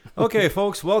Okay,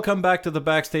 folks, welcome back to the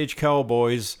Backstage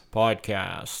Cowboys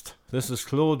podcast. This is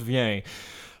Claude Vien.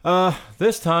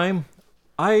 This time,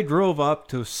 I drove up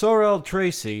to Sorel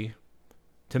Tracy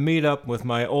to meet up with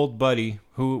my old buddy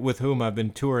with whom I've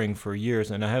been touring for years,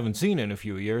 and I haven't seen in a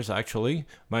few years, actually,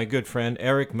 my good friend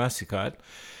Eric Massicotte.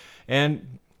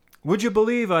 And would you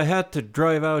believe I had to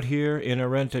drive out here in a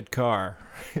rented car?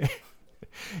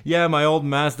 Yeah, my old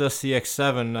Mazda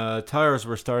CX-7 tires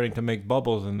were starting to make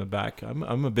bubbles in the back.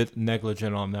 I'm a bit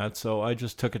negligent on that, so I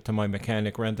just took it to my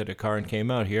mechanic, rented a car, and came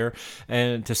out here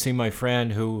and to see my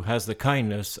friend who has the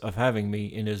kindness of having me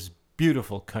in his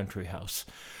beautiful country house.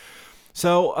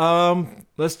 So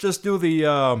let's just do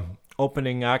the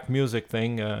opening act music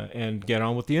thing and get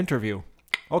on with the interview.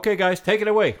 Okay, guys, take it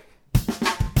away.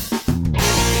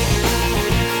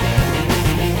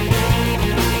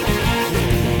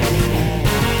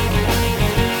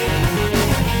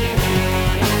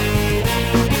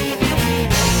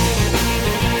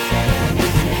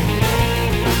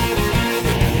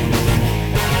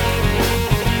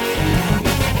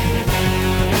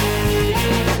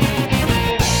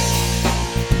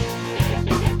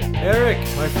 Eric,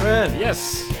 my friend.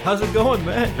 Yes. How's it going,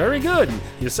 man? Very good.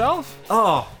 Yourself?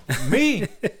 Oh, me?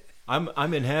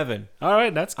 I'm in heaven. All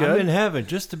right, that's good. I'm in heaven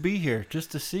just to be here,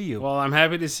 just to see you. Well, I'm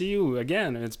happy to see you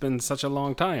again. It's been such a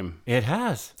long time. It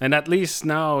has. And at least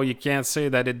now you can't say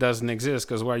that it doesn't exist,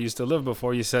 because where I used to live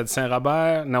before, you said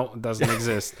Saint-Robert. No, it doesn't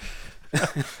exist.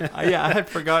 Yeah, I had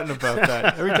forgotten about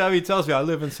that. Every time he tells me I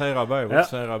live in Saint-Robert, what's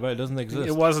Saint-Robert? It doesn't exist.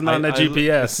 It wasn't on the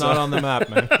GPS. It's not on the map,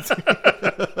 man.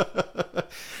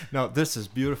 No, this is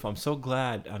beautiful. I'm so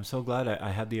glad I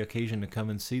had the occasion to come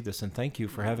and see this, and thank you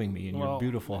for having me in your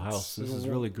beautiful house. This is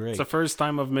really great. It's the first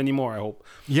time of many more, I hope.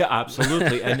 Yeah,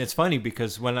 absolutely. And it's funny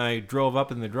because when I drove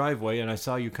up in the driveway and I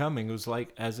saw you coming, it was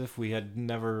like as if we had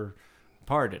never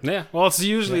parted. Yeah, well, it's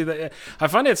usually I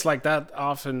find it's like that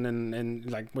often,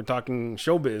 and like we're talking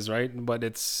showbiz, right? But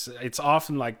it's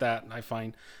often like that. I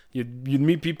find you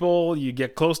meet people, you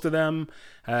get close to them,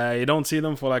 you don't see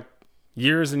them for like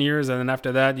years and years, and then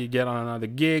after that you get on another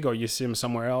gig or you see them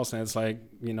somewhere else, and it's like,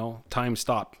 time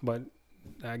stopped. But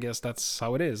I guess that's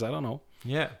how it is. I don't know.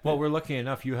 Yeah. Well, we're lucky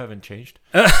enough you haven't changed.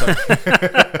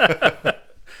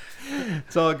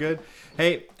 It's all good.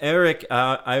 Hey, Eric,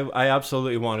 I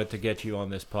absolutely wanted to get you on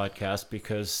this podcast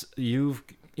because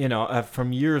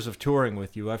from years of touring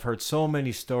with you, I've heard so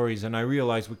many stories, and I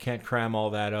realize we can't cram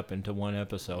all that up into one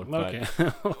episode. Okay.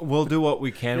 But we'll do what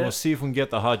we can. Yeah. We'll see if we can get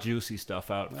the hot, juicy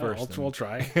stuff out first. We'll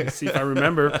try. See if I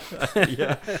remember.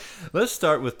 Yeah. Let's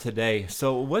start with today.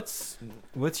 So what's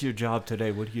your job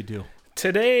today? What do you do?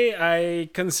 Today, I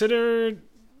consider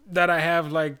that I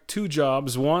have like two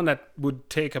jobs. One that would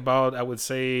take about, I would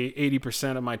say,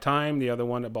 80% of my time. The other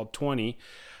one about 20%.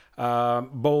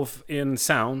 Both in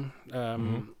sound.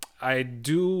 I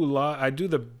do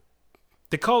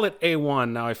they call it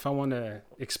A1 now. If I want to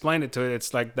explain it to it,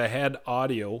 it's like the head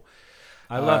audio.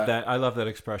 I love that. I love that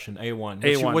expression.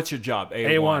 A1. What's your job?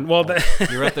 A1. Well,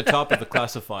 you're at the top of the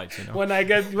classifieds. When I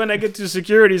get to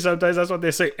security, sometimes that's what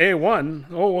they say. A1.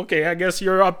 Oh, okay. I guess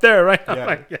you're up there, right?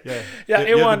 Yeah. A1.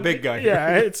 You're the big guy.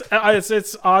 Yeah.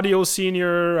 It's audio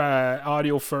senior,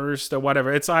 audio first, or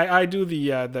whatever. I do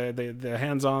the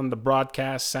hands-on, the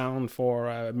broadcast sound for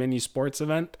a mini sports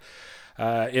event.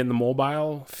 In the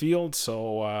mobile field,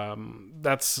 so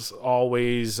that's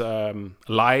always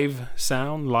live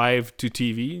sound, live to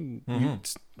TV.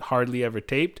 It's hardly ever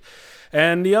taped.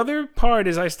 And the other part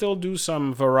is I still do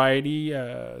some variety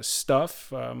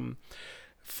stuff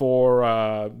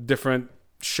for different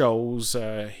shows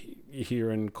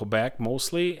here in Quebec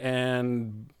mostly.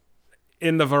 And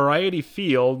in the variety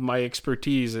field, my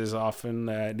expertise is often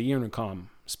the intercom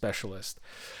specialist.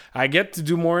 I get to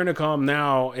do more intercom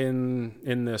now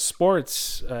in the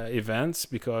sports events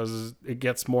because it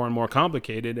gets more and more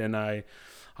complicated, and I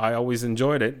always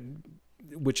enjoyed it,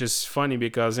 which is funny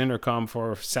because intercom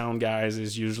for sound guys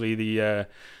is usually the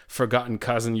forgotten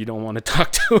cousin you don't want to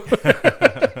talk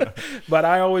to. But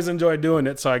I always enjoy doing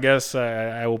it, so I guess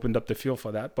I opened up the field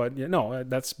for that. But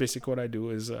that's basically what I do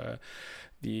is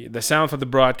the sound for the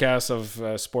broadcast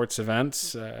of sports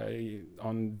events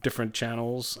on different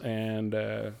channels and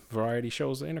variety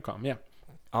shows, the intercom. Yeah.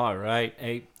 All right.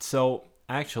 Hey, so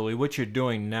actually what you're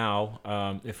doing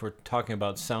now, if we're talking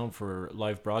about sound for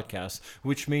live broadcasts,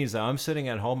 which means that I'm sitting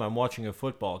at home, I'm watching a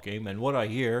football game, and what I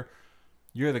hear,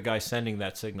 you're the guy sending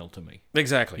that signal to me.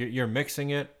 Exactly. You're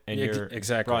mixing it and you're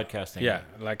broadcasting it.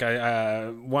 Like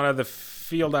one of the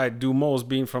field I do most,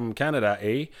 being from Canada,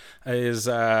 is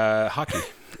hockey.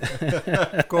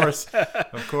 Of course.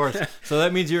 So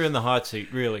that means you're in the hot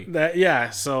seat, really.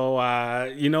 So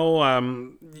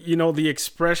the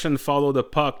expression "follow the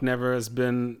puck" never has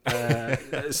been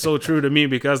so true to me,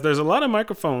 because there's a lot of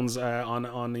microphones on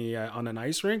an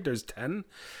ice rink. There's 10.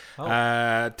 10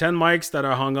 mics that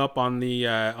are hung up on the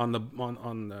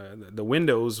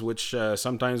windows, which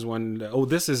sometimes when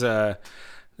this is a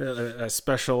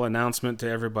special announcement to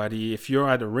everybody. If you're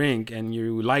at a rink and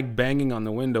you like banging on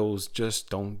the windows, just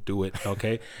don't do it,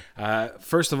 okay?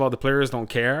 First of all, the players don't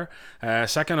care.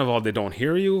 Second of all, they don't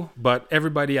hear you. But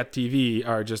everybody at TV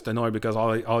are just annoyed because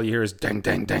all you hear is dang,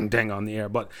 dang, dang, dang on the air.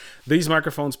 But these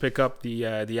microphones pick up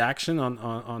the action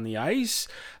on the ice.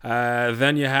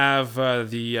 Then you have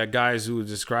the guys who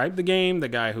describe the game, the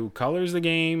guy who colors the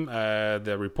game,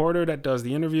 the reporter that does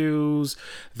the interviews,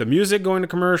 the music going to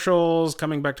commercials,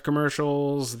 coming back to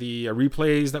commercials, the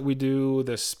replays that we do,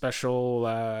 the special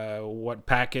what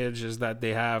packages that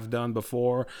they have done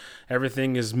before.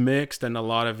 Everything is mixed, and a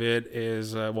lot of it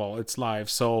is it's live.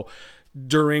 So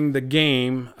during the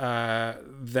game,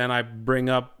 then I bring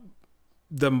up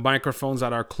the microphones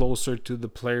that are closer to the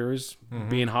players,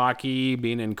 being hockey,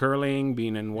 being in curling,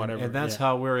 being in whatever. And that's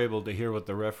how we're able to hear what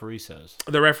the referee says.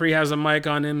 The referee has a mic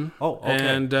on him. Oh, okay.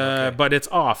 And but it's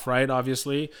off, right?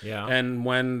 Obviously. Yeah. And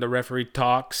when the referee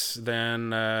talks,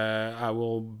 then I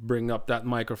will bring up that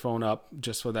microphone up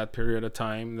just for that period of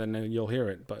time. Then you'll hear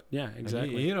it. But yeah,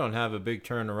 exactly. You don't have a big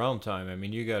turnaround time. I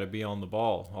mean, you got to be on the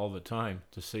ball all the time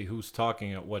to see who's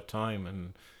talking at what time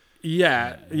and.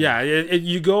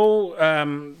 You go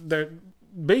there.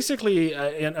 Basically,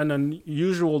 in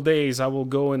unusual days, I will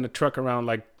go in the truck around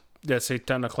like, let's say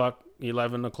 10 o'clock,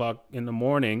 11 o'clock in the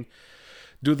morning,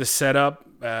 do the setup.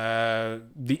 The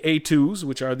A2s,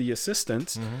 which are the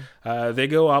assistants, they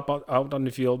go out on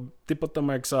the field. They put the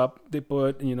mics up. They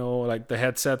put, like the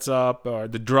headsets up, or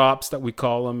the drops that we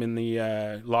call them in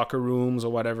the locker rooms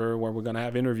or whatever, where we're going to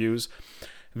have interviews.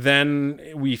 Then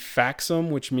we fax them,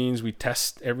 which means we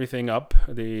test everything up.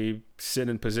 They sit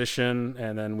in position,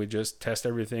 and then we just test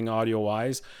everything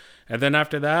audio-wise. And then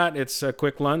after that, it's a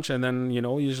quick lunch, and then,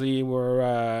 usually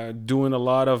we're doing a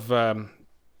lot of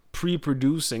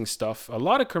pre-producing stuff, a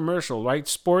lot of commercial, right?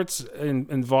 Sports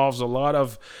involves a lot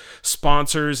of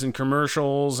sponsors and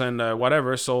commercials and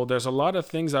whatever. So there's a lot of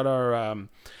things that are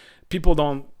people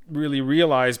don't really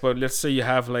realize, but let's say you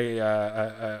have like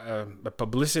a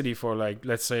publicity for, like,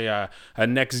 let's say a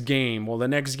next game. Well, the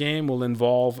next game will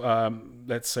involve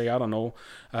let's say, I don't know,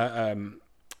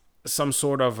 some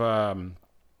sort of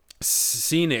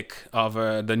scenic of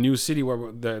the new city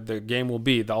where the game will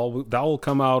be. That will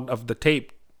come out of the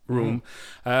tape room.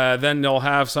 Then they'll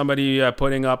have somebody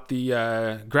putting up the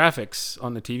graphics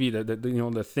on the TV,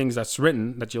 the things that's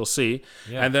written that you'll see,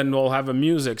 and then we'll have a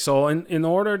music. So in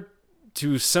order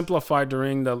to simplify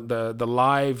during the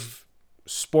live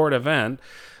sport event,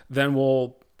 then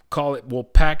we'll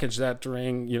package that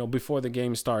during, before the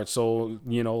game starts. So,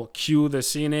 cue the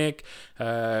scenic,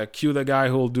 cue the guy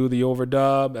who'll do the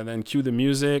overdub, and then cue the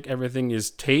music. Everything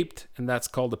is taped, and that's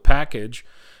called a package.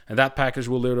 And that package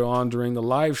will later on during the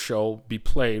live show be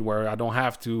played, where I don't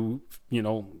have to,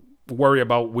 worry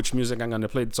about which music I'm going to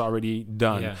play. It's already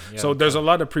done. So there's a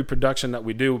lot of pre-production that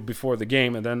we do before the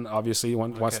game, and then obviously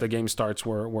once the game starts,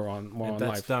 we're on live.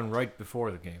 That's done right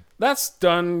before the game. That's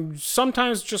done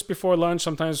sometimes just before lunch,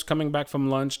 sometimes coming back from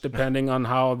lunch, depending on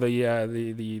how the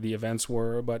events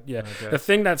were. But the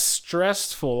thing that's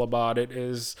stressful about it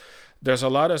is there's a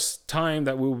lot of time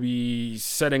that we'll be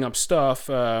setting up stuff.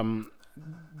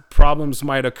 Problems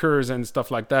might occur and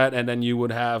stuff like that, and then you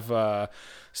would have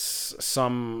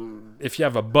some, if you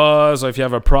have a buzz or if you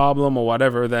have a problem or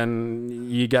whatever, then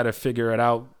you got to figure it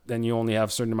out. Then you only have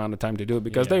a certain amount of time to do it,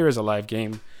 because there is a live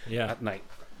game at night.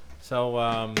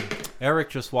 So Eric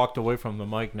just walked away from the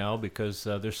mic now because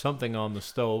there's something on the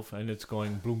stove and it's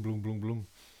going bloom, bloom, bloom, bloom.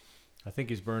 I think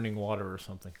he's burning water or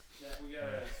something. Yeah,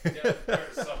 we gotta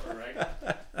start supper, right?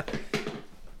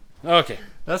 Okay.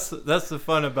 That's the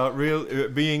fun about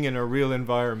being in a real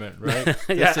environment, right?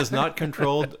 This is not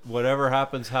controlled. Whatever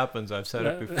happens. I've said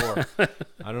it before.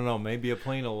 I don't know. Maybe a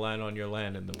plane will land on your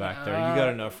land in the back there. You got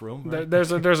enough room, right?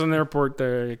 There's an airport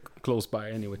there close by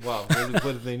anyway. Wow. What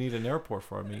do they need an airport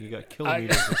for? I mean, you got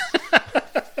kilometers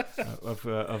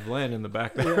of land in the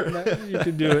back there. Yeah, you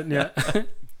could do it, yeah.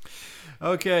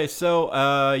 Okay, so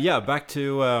back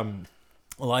to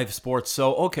Live sports.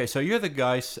 So, okay, so you're the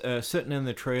guy sitting in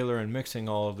the trailer and mixing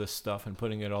all of this stuff and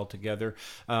putting it all together.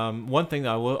 One thing that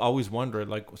I always wondered,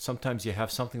 like sometimes you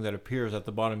have something that appears at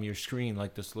the bottom of your screen,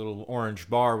 like this little orange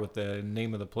bar with the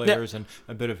name of the players and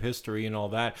a bit of history and all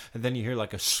that, and then you hear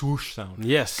like a swoosh sound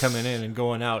coming in and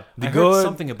going out. I heard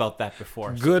something about that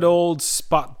before. Good old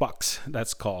spot box,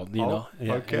 that's called, you know.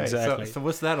 Yeah, okay, exactly. So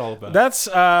what's that all about? That's,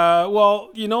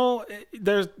 well, you know,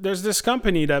 there's this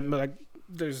company that, like,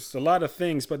 there's a lot of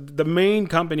things, but the main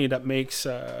company that makes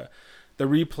the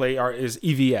replay is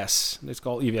EVS. It's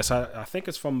called EVS. I think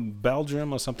it's from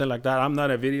Belgium or something like that. I'm not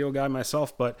a video guy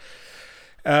myself, but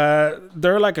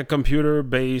they're like a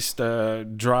computer-based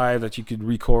drive that you could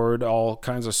record all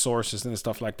kinds of sources and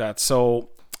stuff like that. So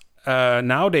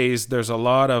nowadays, there's a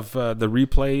lot of the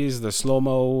replays, the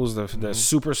slow-mos, the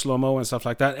super slow-mo and stuff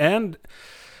like that, and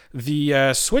the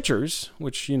switchers,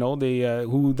 which, you know,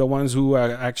 the ones who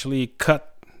actually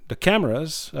cut the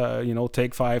cameras, you know,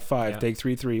 take 5.5, take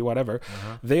 3.3, whatever.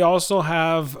 They also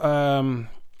have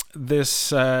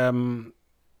this I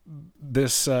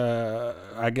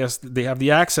guess they have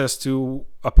the access to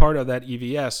a part of that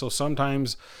EVS. So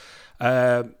sometimes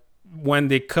when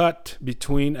they cut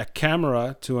between a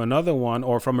camera to another one,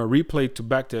 or from a replay to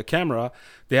back to a camera,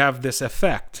 they have this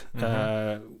effect,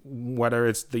 whether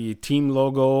it's the team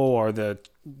logo or the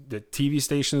TV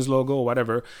station's logo or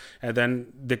whatever, and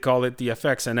then they call it the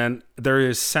effects, and then there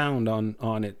is sound on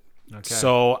it. Okay.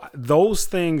 So those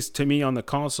things, to me, on the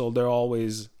console, they're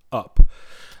always up.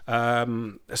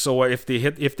 So if they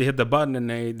hit the button and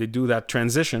they do that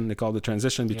transition, they call the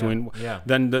transition between,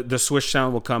 then the swish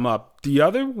sound will come up. The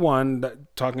other one,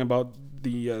 talking about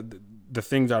the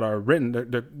things that are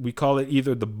written, we call it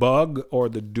either the bug or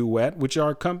the duet, which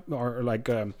are like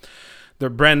their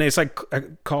brand name. It's like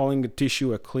calling a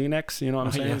tissue a Kleenex, you know what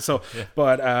I'm saying? Yeah. So,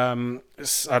 but I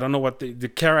don't know what the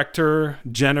character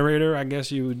generator, I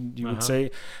guess you would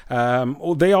say.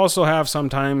 They also have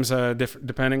sometimes,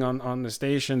 depending on the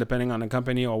station, depending on the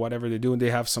company or whatever they do,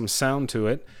 they have some sound to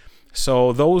it.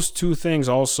 So those two things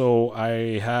also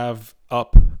I have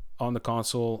up on the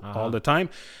console all the time,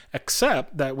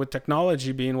 except that with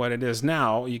technology being what it is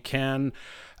now, you can...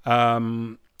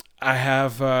 I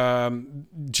have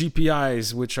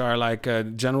GPIs, which are like a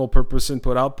general purpose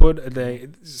input output.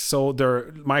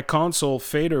 My console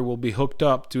fader will be hooked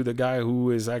up to the guy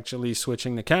who is actually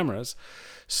switching the cameras.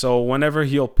 So whenever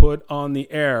he'll put on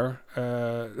the air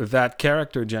that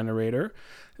character generator,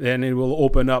 then it will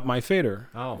open up my fader.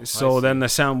 So then the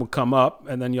sound will come up,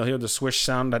 and then you'll hear the swish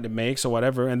sound that it makes or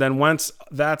whatever. And then once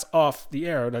that's off the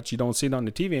air, that you don't see it on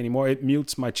the TV anymore, it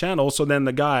mutes my channel. So then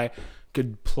the guy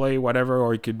could play whatever,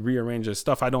 or he could rearrange his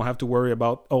stuff. I don't have to worry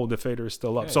about, the fader is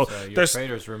still up. So your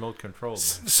fader's remote controlled.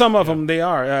 Some of them they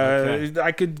are.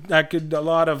 I could a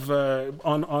lot of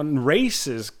on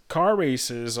races, car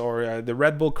races, or the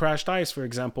Red Bull Crashed Ice, for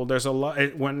example. There's a lot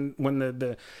when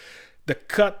the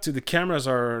cut to the cameras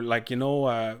are like, you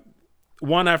know,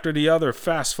 one after the other,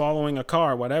 fast following a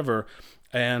car, whatever.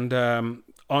 And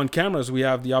on cameras, we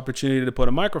have the opportunity to put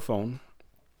a microphone.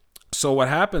 So what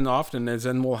happened often is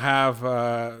then we'll have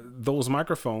those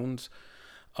microphones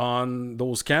on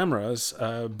those cameras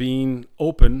being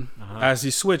open as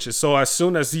he switches. So as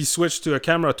soon as he switched to a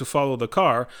camera to follow the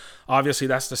car, obviously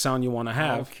that's the sound you want to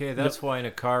have. Okay, that's why in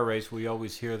a car race we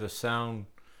always hear the sound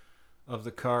of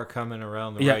the car coming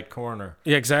around the right corner.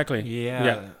 Yeah, exactly.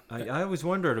 Yeah. I always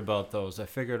wondered about those. I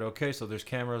figured, okay, so there's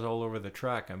cameras all over the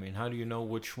track. I mean, how do you know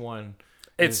which one...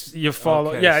 You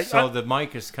follow, So the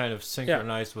mic is kind of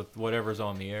synchronized with whatever's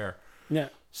on the air. Yeah.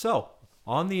 So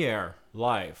on the air,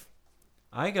 live,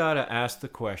 I gotta ask the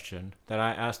question that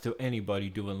I ask to anybody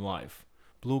doing live: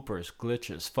 bloopers,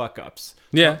 glitches, fuck ups.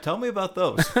 Yeah. Tell me about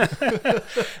those. The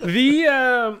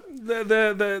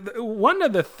one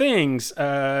of the things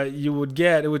you would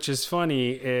get, which is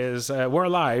funny, is we're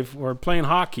live, we're playing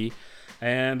hockey,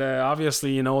 and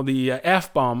obviously, you know, the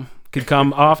F-bomb could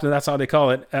come often. That's how they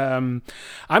call it. I'm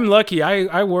lucky.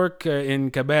 I work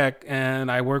in Quebec, and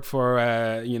I work for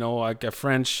like a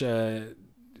French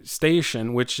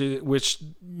station, which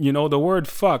you know, the word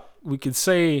fuck we could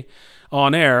say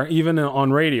on air, even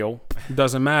on radio,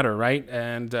 doesn't matter, right?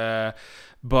 And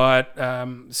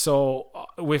so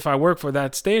if I work for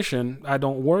that station, I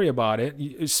don't worry about it,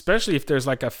 especially if there's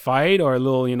like a fight or a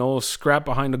little, you know, scrap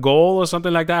behind the goal or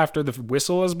something like that after the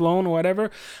whistle is blown or whatever.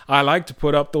 I like to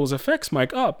put up those effects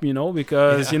mic up, you know,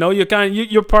 because, you know,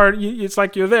 you're part, it's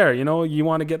like you're there, you know, you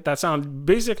want to get that sound.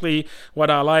 Basically, what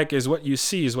I like is what you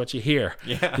see is what you hear,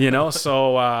 you know,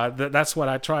 so that's what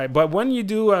I try. But when you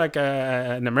do like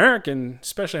an American,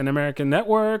 especially an American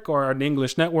network or an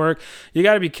English network, you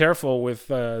got to be careful with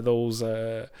those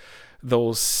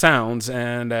those sounds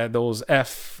and those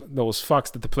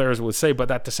fucks that the players would say.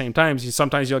 But at the same time,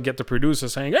 sometimes you'll get the producer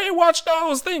saying, "Hey, watch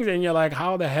those things," and you're like,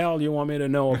 "How the hell do you want me to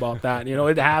know about that?"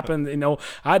 It happened.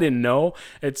 I didn't know.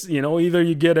 It's either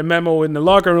you get a memo in the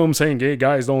locker room saying, "Hey,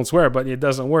 guys, don't swear," but it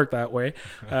doesn't work that way.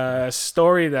 A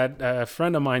story that a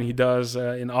friend of mine he does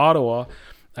in Ottawa.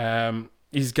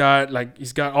 He's got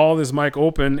all this mic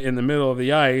open in the middle of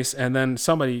the ice, and then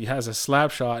somebody has a slap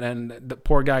shot, and the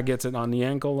poor guy gets it on the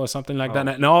ankle or something like that,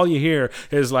 and all you hear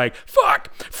is like fuck,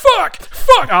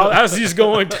 as he's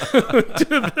going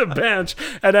to the bench,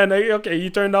 and then you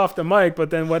turned off the mic, but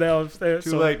then what else?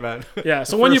 Too late, man. Yeah,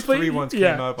 so when you play, 3 ones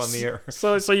came up on the air.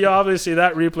 So you obviously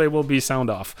that replay will be sound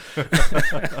off.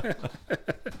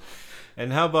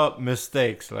 And how about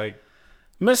mistakes? Like.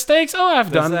 Mistakes? Oh,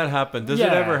 I've done. Does that happen? Does it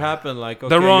ever happen? Like, okay,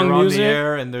 the wrong you're on music? the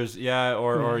air and there's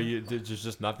there's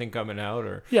just nothing coming out,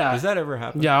 or does that ever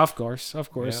happen? Yeah, of course.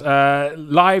 Yeah.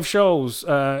 Live shows.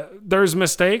 There's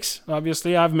mistakes.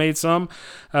 Obviously, I've made some.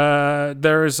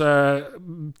 There's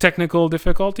technical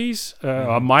difficulties.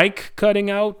 A mic cutting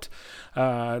out.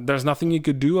 There's nothing you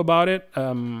could do about it.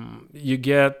 You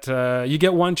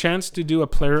get one chance to do a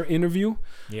player interview.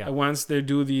 Yeah. Once they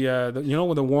do with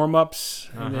the warm ups,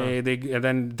 and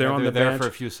then they're on the there bench for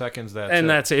a few seconds.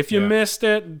 That's it. If you missed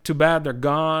it, too bad. They're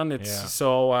gone.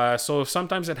 So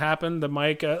sometimes it happened. The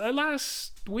mic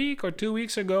last week or 2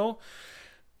 weeks ago,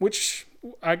 which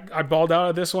I balled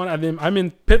out of this one. I'm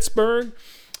in Pittsburgh.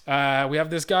 We have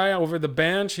this guy over the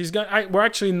bench. We're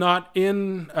actually not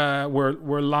in.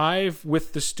 We're live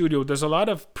with the studio. There's a lot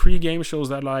of pre-game shows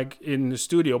that are like in the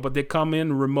studio, but they come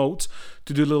in remote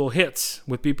to do little hits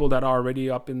with people that are already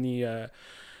up in the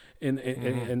in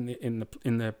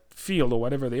the field or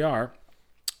whatever they are.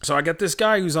 So I got this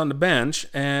guy who's on the bench,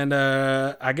 and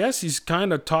I guess he's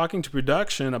kind of talking to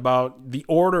production about the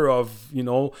order of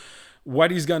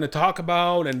what he's going to talk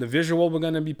about and the visual we're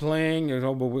going to be playing. We're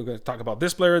going to talk about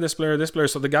this player, this player, this player.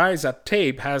 So the guys at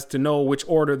tape has to know which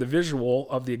order the visual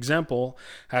of the example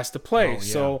has to play.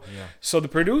 So the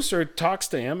producer talks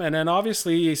to him, and then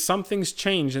obviously something's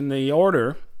changed in the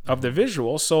order of the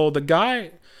visual. So the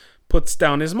guy puts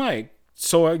down his mic.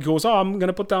 So he goes, I'm going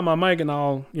to put down my mic and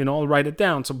I'll write it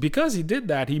down. So because he did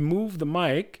that, he moved the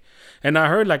mic, and I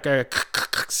heard like a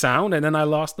sound, and then I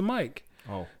lost the mic.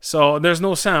 Oh. So there's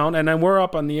no sound, and then we're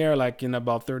up on the air like in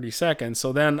about 30 seconds.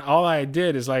 So then all I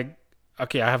did is like,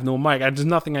 okay, I have no mic. There's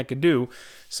nothing I could do.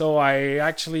 So I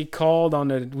actually called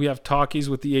we have talkies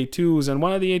with the A2s, and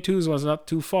one of the A2s was not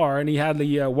too far, and he had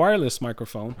the wireless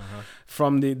microphone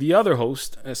from the other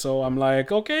host. So I'm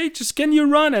like, okay, can you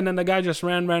run? And then the guy just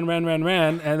ran,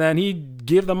 and then he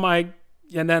gave the mic.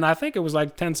 And then I think it was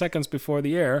like 10 seconds before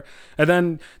the air. And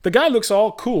then the guy looks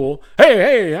all cool.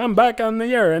 Hey, I'm back on the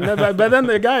air. And then, but then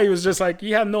the guy was just like,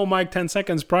 he had no mic 10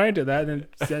 seconds prior to that. And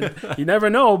said, you never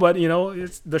know, but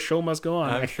the show must go on.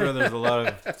 I'm sure there's a lot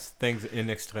of things in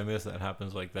extremis that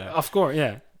happens like that. Of course,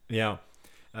 yeah. Yeah.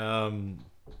 Damn,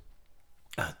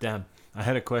 I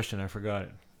had a question. I forgot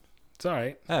it. It's all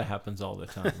right. That happens all the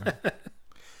time,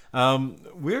 right?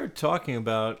 We're talking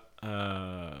about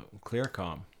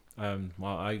Clearcom.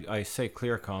 Well, I say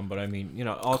Clearcom, but I mean,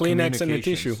 all Kleenex and a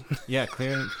tissue. Yeah,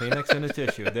 Kleenex and a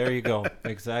tissue. There you go.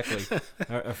 Exactly.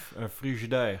 A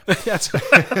Frigidaire.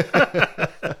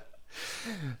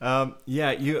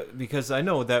 Because I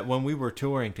know that when we were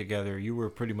touring together, you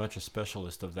were pretty much a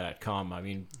specialist of that. Com. I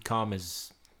mean, com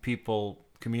is people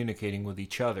communicating with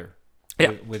each other.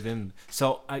 Yeah. Within.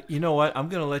 So, you know what? I'm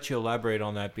going to let you elaborate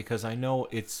on that, because I know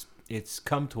it's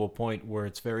come to a point where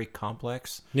it's very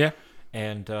complex. Yeah.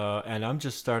 And I'm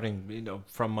just starting,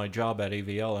 from my job at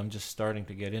AVL, I'm just starting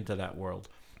to get into that world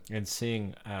and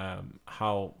seeing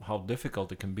how difficult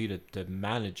it can be to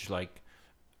manage, like,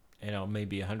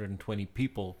 maybe 120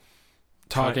 people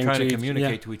trying to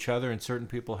communicate to each other, and certain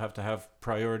people have to have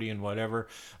priority and whatever.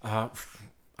 I'm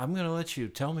going to let you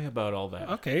tell me about all that.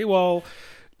 Okay, well,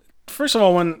 first of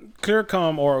all, when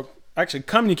Clearcom, or actually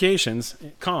communications,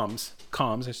 comms,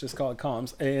 let's just call it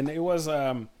comms, and it was...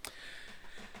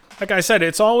 like I said,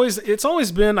 it's always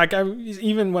been like,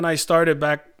 even when I started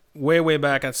way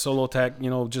back at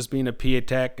Solotech, just being a PA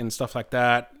tech and stuff like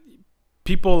that.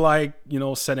 People like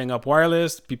setting up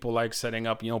wireless. People like setting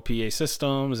up PA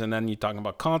systems, and then you're talking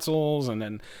about consoles,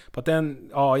 but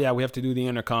then we have to do the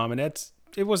intercom, and it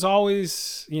was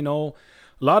always a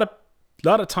lot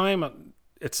of time.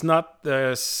 it's not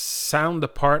the sound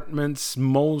department's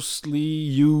mostly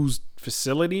used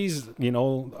facilities,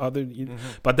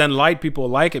 but then light people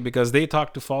like it because they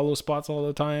talk to follow spots all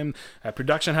the time.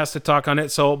 Production has to talk on it.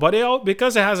 So, but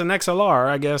because it has an XLR,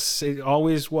 I guess it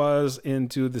always was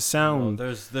into the sound.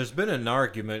 Well, there's been an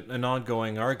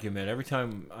ongoing argument. Every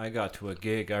time I got to a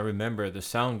gig, I remember the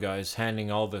sound guys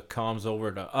handing all the comms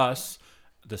over to us,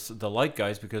 the light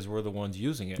guys, because we're the ones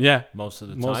using it. Yeah, most of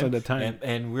the time.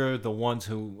 And we're the ones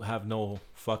who have no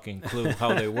fucking clue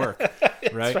how they work,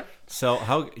 right? So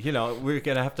how we're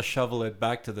gonna have to shovel it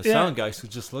back to the sound guys who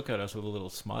just look at us with a little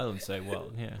smile and say,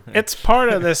 "Well, yeah." It's part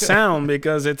of the sound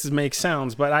because it makes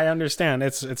sounds, but I understand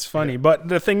it's funny. But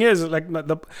the thing is, like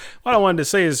what I wanted to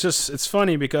say is just it's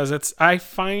funny because I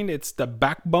find it's the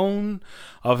backbone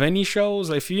of any shows.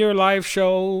 If you're a live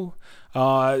show.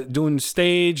 Doing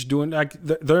stage,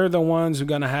 they're the ones who are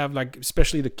gonna have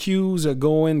especially the cues,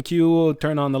 go in cue,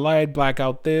 turn on the light, black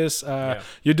out this.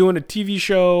 You're doing a TV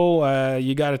show,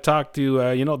 you got to talk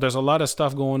to, there's a lot of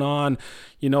stuff going on.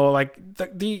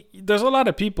 There's a lot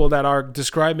of people that are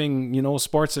describing,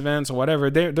 sports events or whatever.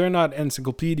 They're not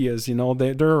encyclopedias,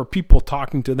 there are people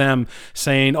talking to them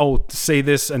saying, oh, say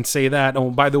this and say that. Oh,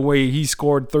 by the way, he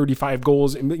scored 35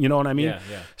 goals. You know what I mean?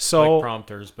 Yeah. So like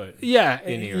prompters, but yeah,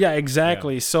 exactly.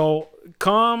 Yeah. So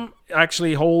COM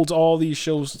actually holds all these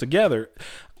shows together.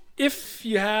 If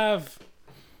you have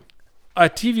a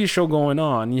TV show going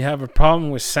on, you have a problem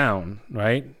with sound,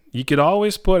 right? You could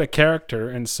always put a character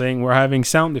and saying, we're having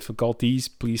sound difficulties,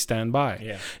 please stand by.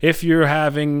 Yeah. If you're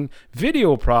having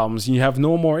video problems, you have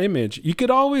no more image, you could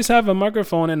always have a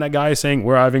microphone and a guy saying,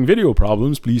 we're having video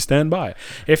problems, please stand by.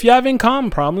 If you're having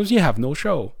comm problems, you have no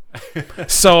show.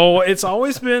 So it's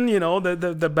always been,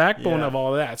 the backbone of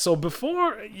all that. So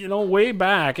before, way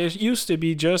back, it used to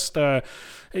be just,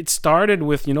 it started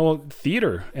with,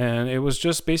 theater. And it was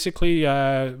just basically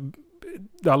a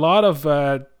lot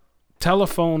of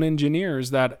telephone engineers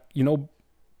that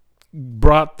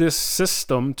brought this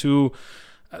system to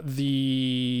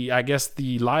the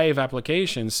live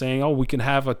application, saying, oh, we can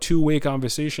have a two-way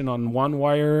conversation on one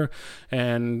wire,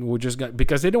 and we're just gonna,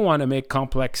 because they don't want to make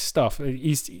complex stuff.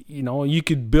 You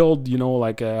could build,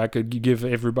 I could give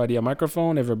everybody a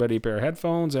microphone, everybody a pair of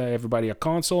headphones, everybody a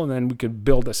console, and then we could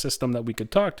build a system that we could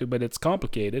talk to, but it's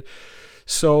complicated.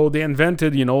 So they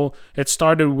invented, it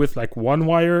started with one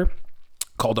wire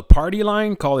called a party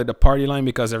line. Call it a party line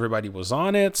because everybody was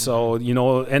on it. So,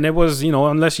 and it was,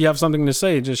 unless you have something to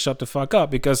say, just shut the fuck up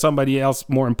because somebody else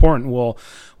more important will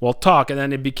talk. And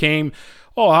then it became,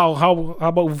 how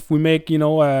about if we make,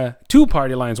 two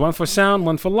party lines, one for sound,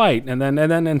 one for light, and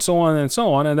so on and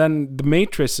so on. And then the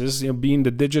matrices, being the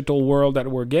digital world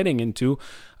that we're getting into,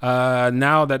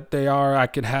 now that I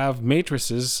could have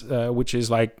matrices, which is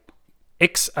like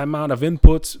X amount of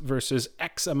inputs versus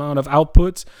X amount of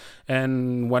outputs,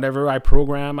 and whatever I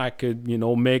program, I could,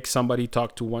 make somebody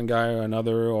talk to one guy or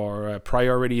another, or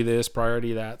priority this,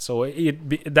 priority that. So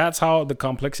that's how the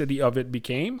complexity of it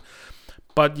became.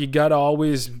 But you gotta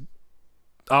always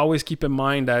keep in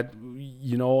mind that,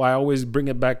 I always bring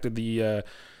it back to the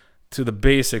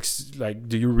basics. Like,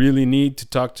 do you really need to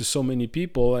talk to so many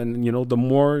people? And the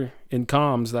more in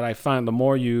comms that I find, the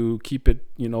more you keep it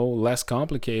less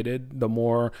complicated, the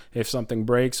more, if something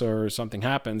breaks or something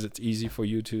happens, it's easy for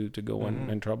you to go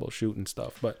and troubleshoot and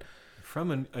stuff. But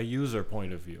from a user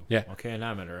point of view, an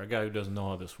amateur, a guy who doesn't know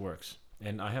how this works,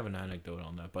 and I have an anecdote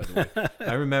on that, by the way.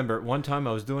 I remember one time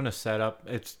I was doing a setup.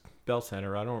 It's Bell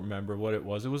Center. I don't remember what it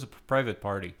was. It was a private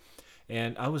party,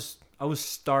 and I was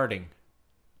starting.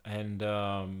 And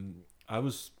I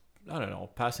was,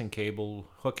 passing cable,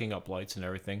 hooking up lights and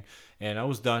everything. And I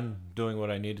was done doing what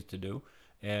I needed to do.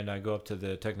 And I go up to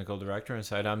the technical director and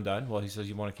said, I'm done. Well, he says,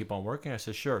 you want to keep on working? I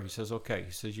said, sure. He says, okay.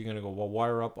 He says, you're going to go, well,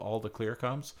 wire up all the clear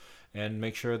comms and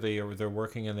make sure they're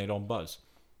working and they don't buzz.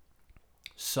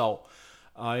 So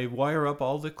I wire up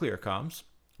all the clear comms,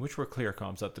 which were clear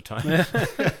comms at the time.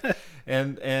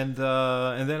 And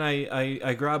then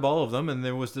I grab all of them, and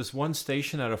there was this one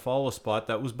station at a follow spot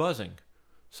that was buzzing.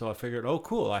 So I figured, oh,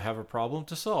 cool, I have a problem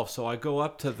to solve. So I go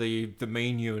up to the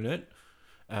main unit,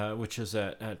 which is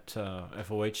at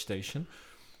FOH station,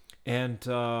 and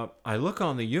I look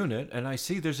on the unit, and I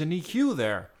see there's an EQ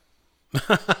there.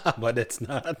 But it's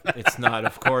not. It's not,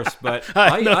 of course, but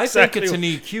I think it's an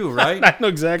EQ, right? I know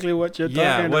exactly what you're talking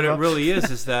about. Yeah, what it really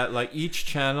is that each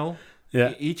channel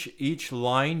Yeah. Each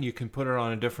line you can put it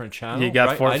on a different channel. You got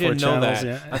right? four I didn't know channels, that.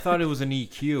 yeah. I thought it was an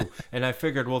EQ, and I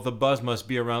figured, well, the buzz must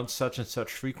be around such and such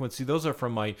frequency. Those are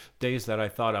from my days that I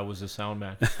thought I was a sound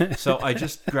man. So I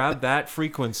just grabbed that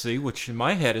frequency, which in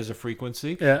my head is a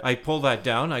frequency. Yeah. I pull that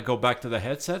down. I go back to the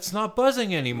headset. It's not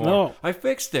buzzing anymore. No. I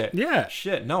fixed it. Yeah.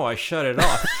 Shit. No, I shut it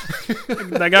off.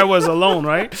 That guy was alone,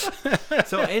 right?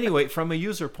 So anyway, from a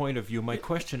user point of view, my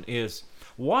question is,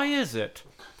 why is it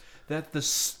that the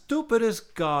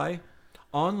stupidest guy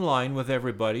online with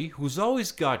everybody, who's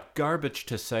always got garbage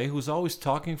to say, who's always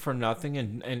talking for nothing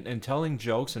and telling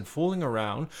jokes and fooling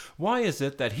around, why is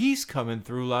it that he's coming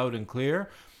through loud and clear,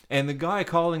 and the guy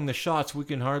calling the shots, we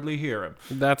can hardly hear him?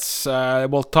 That's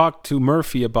we'll talk to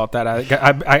Murphy about that.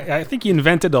 I think he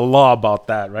invented a law about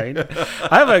that, right?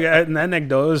 I have an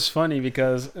anecdote. It's funny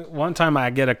because one time I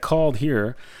get a call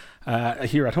here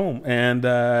at home,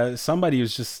 and somebody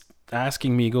was just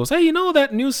asking me, goes, hey, you know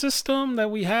that new system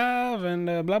that we have,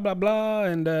 and blah blah blah,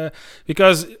 and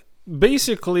because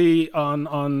basically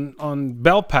on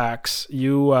bell packs,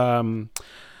 you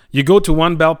go to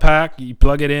one bell pack, you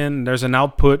plug it in, there's an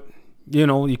output, you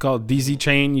call it DZ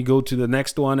chain, you go to the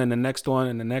next one and the next one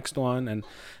and the next one,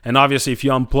 and obviously if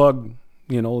you unplug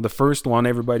the first one,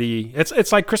 everybody,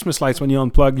 it's like Christmas lights when you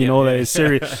unplug, it's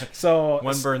serious. So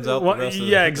one burns out, the rest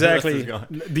of exactly, the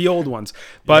rest is gone. the old ones.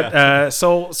 But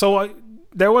so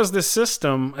there was this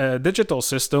system, digital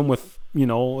system with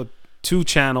 2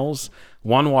 channels,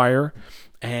 1 wire,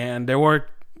 and there were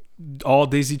all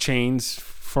daisy chains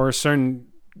for certain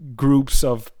groups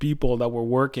of people that were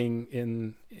working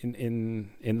in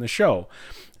the show.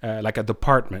 Like a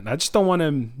department. I just don't want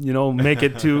to, make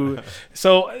it too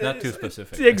not too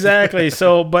specific. Exactly.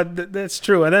 So, but that's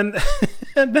true. And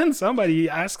then somebody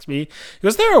asks me,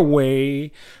 is there a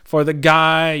way for the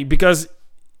guy, because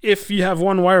if you have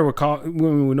one wire,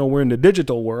 we know we're in the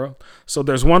digital world. So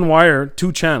there's 1 wire,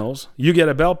 2 channels. You get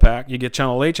a bell pack. You get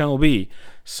channel A, channel B.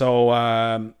 So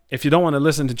if you don't want to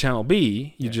listen to channel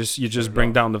B, you just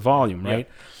bring down the volume, right?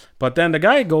 Yeah. But then the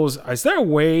guy goes, is there a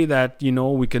way that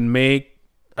we can make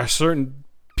a certain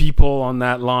people on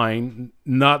that line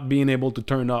not being able to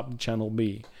turn up channel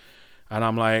B? And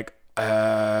I'm like,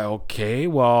 okay,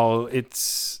 well,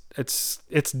 it's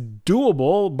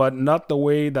doable, but not the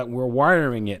way that we're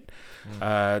wiring it.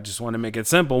 Just want to make it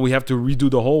simple. We have to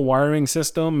redo the whole wiring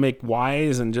system, make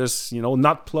Ys, and just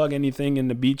not plug anything in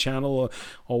the B channel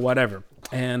or whatever.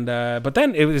 And but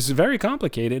then it was very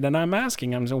complicated, and I'm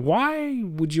saying, why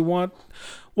would you want?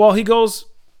 Well, he goes,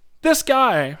 this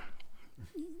guy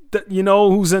that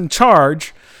who's in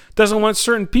charge doesn't want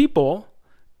certain people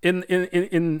in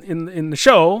the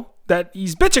show that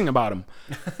he's bitching about them.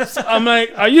 So I'm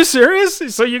like, are you serious?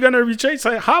 So you're gonna rechange?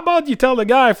 So how about you tell the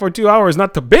guy for 2 hours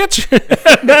not to bitch,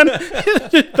 and then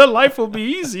the life will be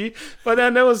easy. But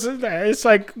then it's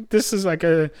like, this is like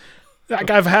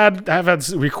I've had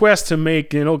requests to make,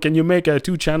 can you make a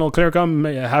 2-channel Clearcom,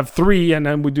 have 3, and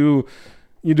then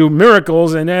you do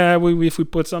miracles, and if we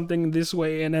put something this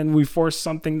way and then we force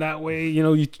something that way,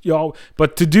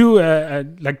 but to do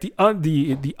like the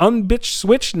unbitch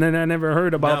switch, and then I never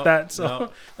heard about that.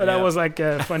 So but that was like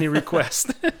a funny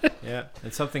request. Yeah,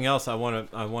 and something else I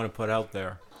want to put out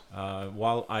there.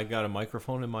 While I got a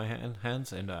microphone in my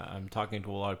hands and I'm talking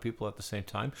to a lot of people at the same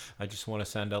time, I just want to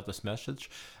send out this message.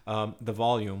 The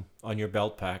volume on your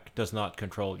belt pack does not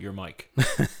control your mic.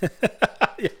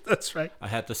 Yeah, that's right. I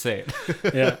had to say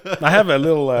it. Yeah, I have a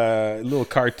little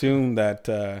cartoon that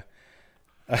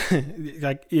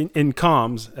like in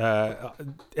comms,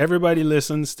 everybody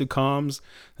listens to comms.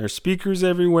 There's speakers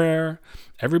everywhere.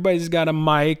 Everybody's got a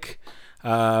mic.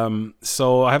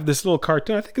 So I have this little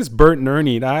cartoon. I think it's Bert and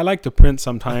Ernie that I like to print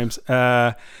sometimes.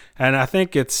 And I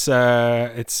think it's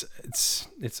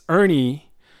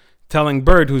Ernie telling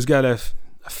Bert, who's got a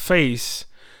face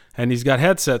and he's got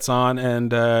headsets on,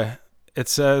 and it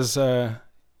says,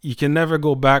 you can never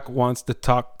go back once the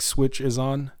talk switch is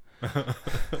on.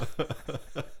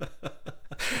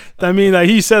 I mean, like,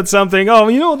 he said something,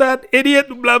 that idiot,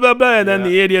 blah, blah, blah, and then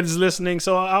the idiot is listening.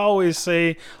 So I always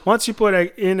say, once you put an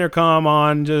intercom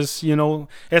on, just,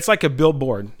 it's like a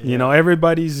billboard.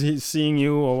 Everybody's seeing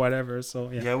you or whatever. So,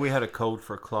 yeah, we had a code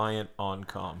for client on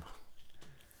com.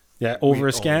 Yeah, over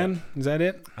a scan? Is that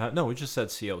it? No, we just said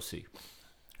COC.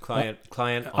 Client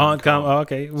On on com. com. Oh,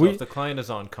 okay. So if the client is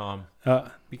on com,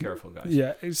 be careful, guys.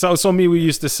 Yeah. So me, we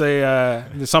used to say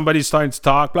somebody's starting to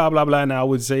talk, blah blah blah, and I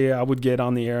would get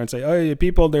on the air and say, "Oh,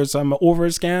 people, there's some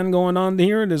overscan going on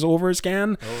here. There's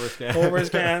overscan.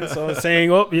 So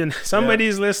saying, oh,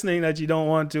 somebody's listening that you don't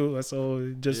want to.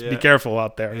 So just be careful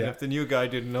out there. And if the new guy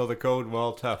didn't know the code,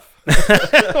 well, tough.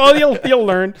 Well, you'll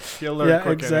learn. He'll learn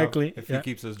quick exactly enough if he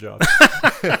keeps his job.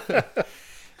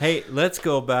 Hey, let's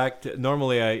go back to.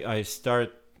 Normally, I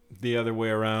start the other way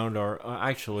around, or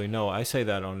actually no, I say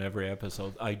that on every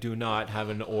episode. I do not have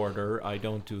an order. I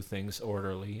don't do things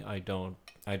orderly. I don't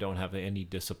have any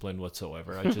discipline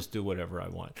whatsoever. I just do whatever I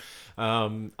want.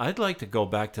 I'd like to go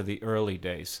back to the early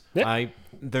days.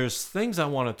 There's things I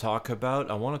want to talk about.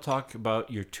 I want to talk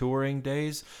about your touring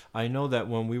days. I know that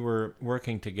when we were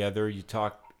working together, you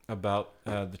talked about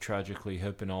the Tragically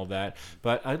Hip and all that,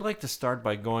 but I'd like to start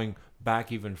by going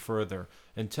back even further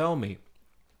and tell me,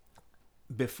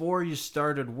 before you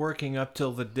started working up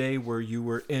till the day where you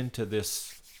were into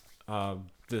this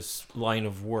this line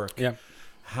of work,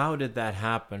 how did that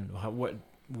happen?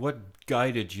 What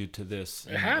guided you to this?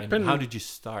 And how did you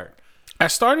start? I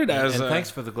started as... And thanks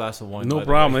for the glass of wine. No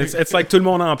problem. It's like tout le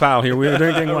monde en parle here. We're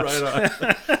drinking much.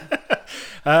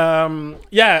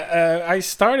 I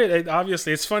started,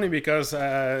 obviously, it's funny because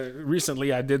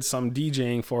recently I did some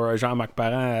DJing for Jean-Marc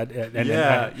Parent.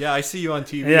 I see you on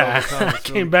TV all the time. I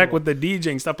came back with the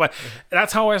DJing stuff, but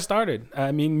that's how I started.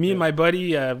 I mean, me and my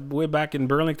buddy, way back in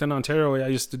Burlington, Ontario, I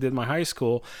used to did my high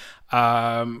school.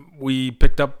 We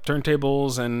picked up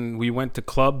turntables and we went to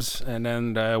clubs, and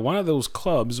then one of those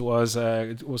clubs was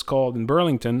it was called in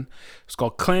Burlington. It's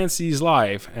called Clancy's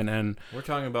Live, and then we're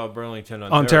talking about Burlington,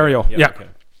 Ontario. Yeah. Okay.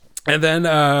 And then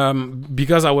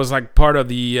because I was like part of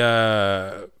the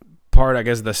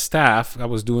the staff, I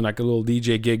was doing like a little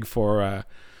DJ gig for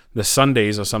the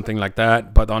Sundays or something like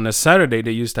that. But on a Saturday,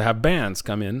 they used to have bands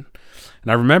come in,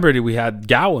 and I remember that we had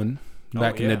Gowan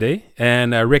back in the day,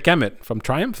 and Rick Emmett from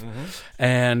Triumph.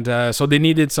 And so they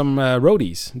needed some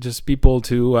roadies, just people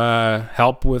to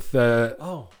help with...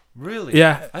 oh, really?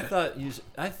 Yeah. I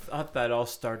thought that all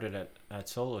started at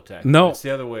Solotech. No. It's the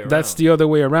other way around. That's the other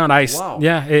way around. Wow.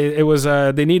 Yeah, it was...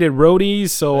 they needed roadies,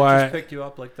 so... They just picked you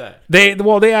up like that? They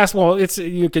asked,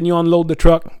 can you unload the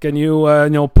truck? Can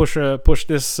you, push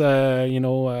this, Put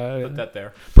that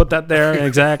there. Put that there,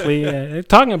 exactly.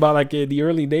 Talking about, like, the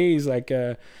early days, like...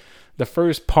 the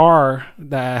first par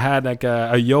that had like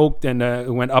a yoke and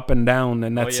it went up and down,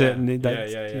 and that's it. And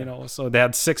so they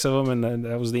had 6 of them, and then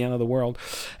that was the end of the world.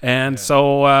 And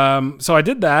so I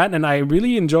did that, and I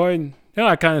really enjoyed.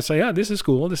 I kind of say, this is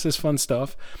cool. This is fun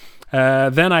stuff.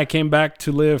 Then I came back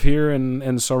to live here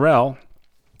in Sorel,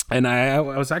 and I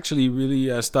was actually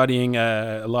really studying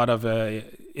a lot of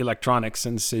electronics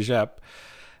in Cégep.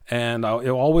 And it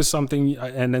always something,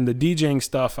 and then the DJing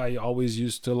stuff, I always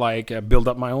used to like build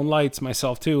up my own lights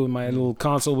myself too, my little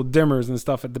console with dimmers and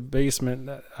stuff at the basement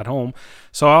at home.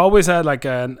 So I always had like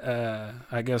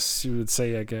I guess you would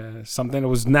say like something that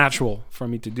was natural for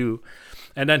me to do.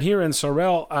 And then here in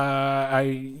Sorel,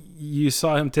 you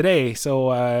saw him today.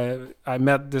 So I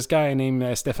met this guy named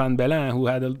Stéphane Belin, who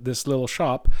had this little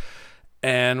shop.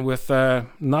 And with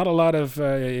not a lot of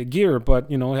gear, but,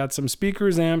 he had some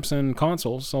speakers, amps, and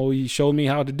consoles. So he showed me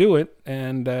how to do it.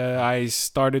 And I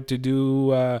started to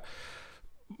do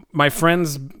my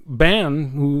friend's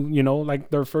band, who,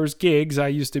 like their first gigs. I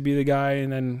used to be the guy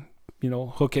and then,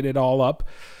 hooking it all up.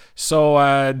 So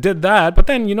I did that. But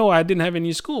then, I didn't have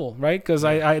any school, right? Because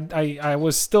I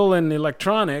was still in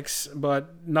electronics,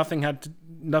 but nothing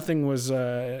was,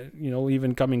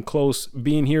 even coming close.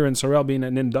 Being here in Sorel, being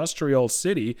an industrial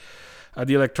city,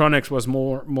 the electronics was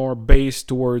more based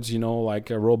towards, like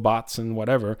robots and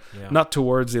whatever, not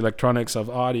towards the electronics of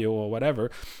audio or whatever.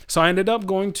 So I ended up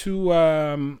going to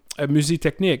a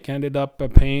Musitechnique. Ended up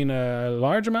paying a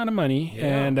large amount of money,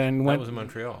 and then went. That was in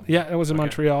Montreal. Yeah, it was in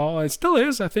Montreal. It still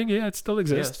is, I think. Yeah, it still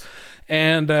exists. Yes.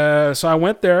 And so I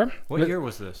went there. What year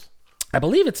was this? I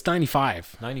believe it's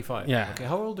 95. 95. Yeah. Okay.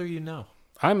 How old are you now?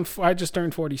 I just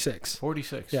turned 46.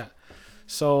 46. Yeah.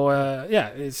 So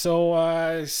so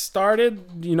I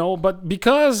started, but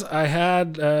because I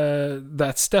had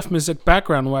that Steph music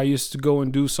background where I used to go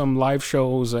and do some live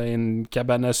shows in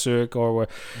Cabane à Sucre or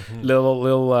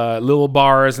little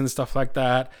bars and stuff like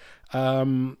that.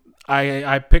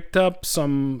 I picked up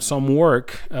some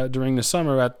work during the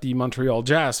summer at the Montreal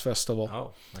Jazz Festival.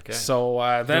 Oh, okay.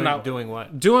 So then doing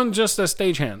what? Doing just a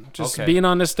stagehand, just being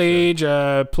on the stage,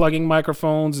 plugging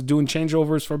microphones, doing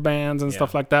changeovers for bands and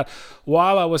stuff like that.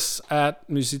 While I was at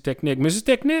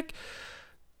Musitechnique,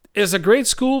 is a great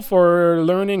school for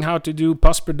learning how to do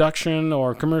post-production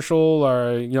or commercial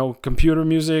or, you know, computer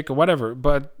music or whatever,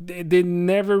 but they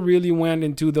never really went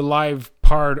into the live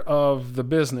part of the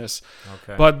business.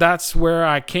 Okay. But that's where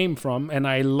I came from, and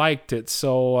I liked it.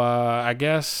 So I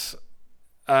guess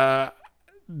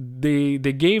they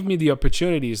gave me the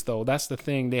opportunities, though. That's the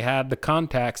thing. They had the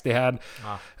contacts. They had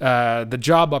the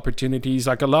job opportunities.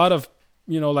 Like a lot of,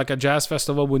 you know, like a jazz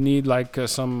festival would need like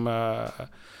some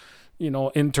you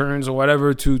know, interns or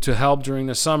whatever to help during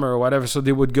the summer or whatever. So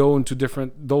they would go into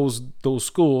different those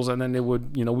schools, and then they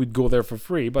would, you know, we'd go there for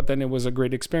free. But then it was a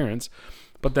great experience.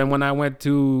 But then when I went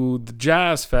to the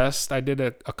Jazz Fest, I did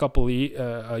it a couple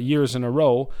of years in a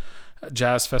row,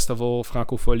 Jazz Festival,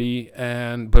 Francophonie,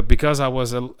 but because I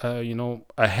was you know,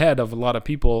 ahead of a lot of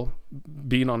people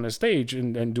being on the stage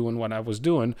and doing what I was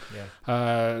doing,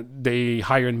 they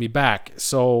hired me back.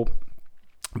 So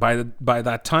by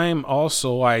that time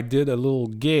also I did a little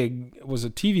gig. It was a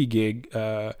TV gig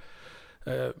at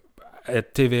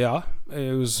TVA.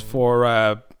 It was for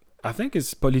I think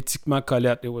it's Politiquement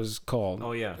Colette it was called.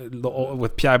 Oh yeah.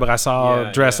 With Pierre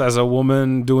Brassard dressed as a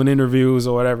woman doing interviews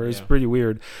or whatever. It's pretty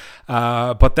weird.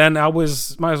 But then it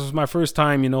was my first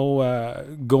time, you know,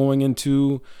 going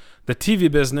into the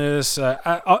TV business,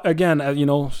 again, you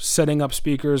know, setting up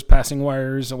speakers, passing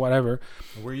wires, or whatever.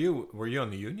 Were you on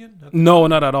the union? No,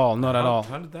 not at all. Not at all.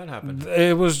 How did that happen?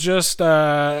 It was just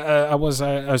I was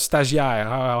a stagiaire.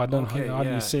 How do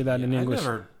you say that in English? I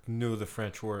never knew the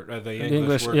French word, the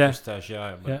English word for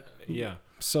stagiaire. But yeah.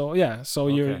 So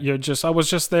you're just, I was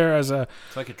just there as a,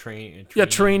 it's like a trainee. Yeah,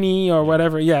 trainee or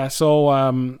whatever. Yeah.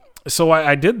 So so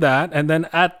I did that, and then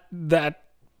at that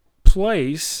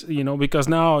place, you know, because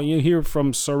now you hear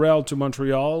from Sorel to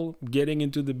Montreal, getting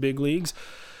into the big leagues.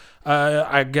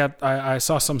 I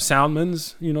saw some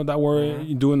soundmans, you know, that were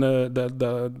doing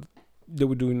they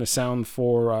were doing the sound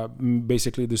for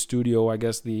basically the studio, I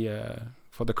guess,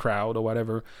 for the crowd or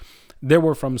whatever. They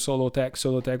were from Solotech.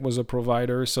 Solotech was a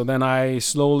provider. So then I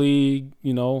slowly,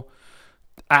 you know,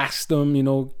 asked them, you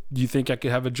know, do you think I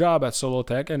could have a job at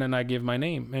Solotech? And then I gave my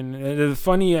name. And the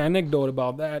funny anecdote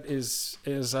about that is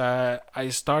I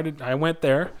went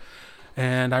there,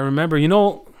 and I remember, you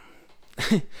know,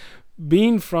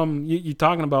 being from, you're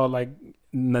talking about like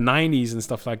in the 90s and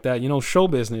stuff like that, you know, show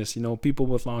business, you know, people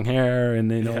with long hair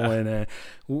and, you know, and,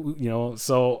 you know,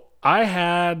 so I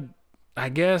had, I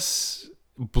guess,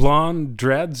 blonde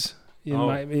dreads in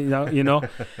my, you know,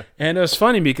 and it was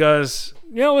funny because,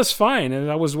 you know, it was fine.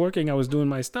 And I was working, I was doing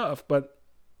my stuff,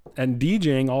 and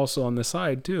DJing also on the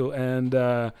side too.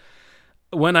 And,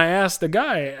 when I asked the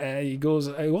guy, he goes,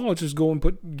 "Oh, just go and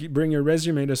bring your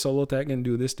resume to Solotech and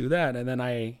do this, do that." And then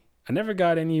I never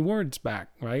got any words back,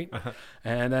 right?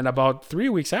 And then about 3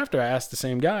 weeks after, I asked the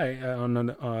same guy, and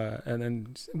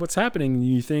then what's happening?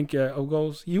 You think?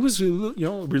 He was, you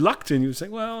know, reluctant. He was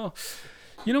saying, "Well,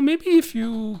 you know, maybe if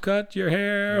you cut your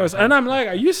hair," and I'm like,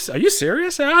 "Are you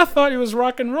serious?" And I thought it was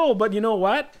rock and roll, but you know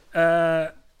what?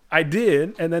 I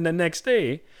did, and then the next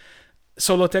day,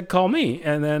 Solotech called me,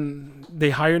 and then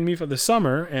they hired me for the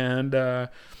summer. And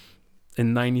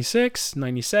in 96,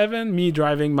 97, me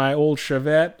driving my old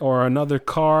Chevette or another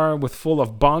car with full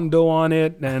of Bondo on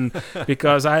it, and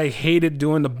because I hated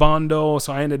doing the Bondo,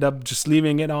 so I ended up just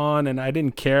leaving it on, and I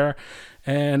didn't care.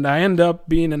 And I ended up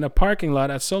being in a parking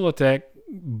lot at Solotech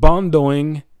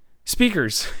Bondoing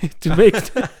speakers to make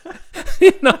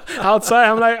you know, outside.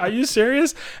 I'm like, are you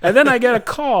serious? And then I get a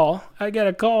call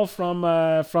from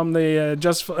the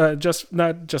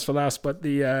not Just for Laughs, but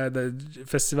the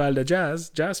Festival de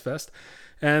Jazz Fest,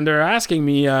 and they're asking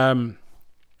me, can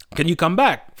you come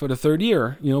back for the third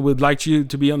year? You know, we'd like you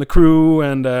to be on the crew,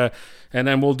 and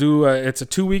then we'll do it's a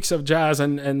 2 weeks of jazz,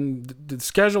 and the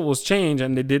schedule was changed,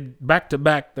 and they did back to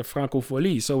back the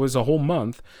Francophonie, so it was a whole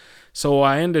month. So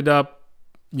I ended up,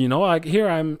 you know, here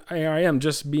I am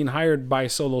just being hired by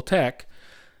Solotech,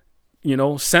 you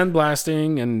know,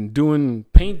 sandblasting and doing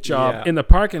paint job in the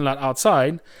parking lot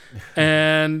outside.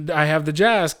 And I have the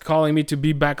jazz calling me to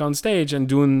be back on stage and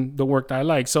doing the work that I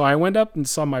like. So I went up and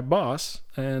saw my boss,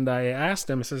 and I asked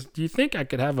him, I says, "Do you think I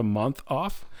could have a month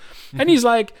off?" And he's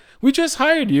like, "We just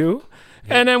hired you.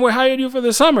 And then we hired you for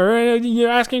the summer, and you're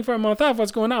asking for a month off.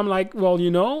 What's going on?" I'm like, "Well, you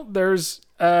know, there's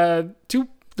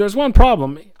one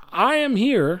problem. I am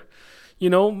here, you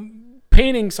know,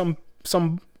 painting some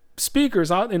speakers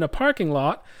out in a parking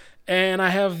lot, and I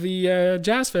have the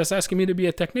Jazz Fest asking me to be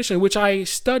a technician, which I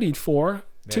studied for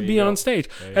to be on stage."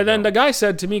 And then the guy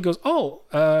said to me, he goes, "Oh,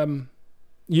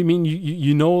 You mean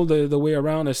you know the way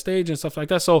around a stage and stuff like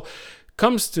that. So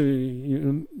comes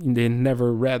to they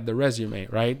never read the resume,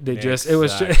 right? They just it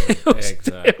was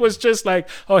it was just like,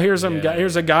 oh, here's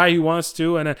a guy who wants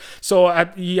to, and then, so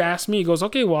he asked me, he goes,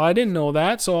 okay, well, I didn't know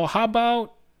that, so how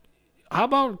about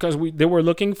because they were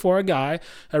looking for a guy,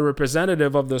 a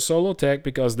representative of the Solotech,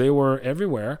 because they were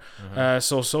everywhere.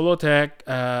 So Solotech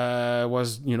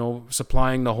was,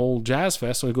 supplying the whole Jazz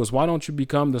Fest. So he goes, why don't you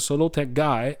become the Solotech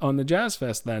guy on the Jazz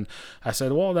Fest then? I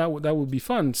said, well, that would be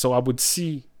fun. So I would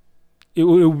see, it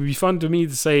would be fun to me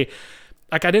to say,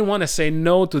 like, I didn't want to say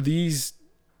no to these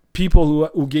people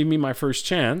who gave me my first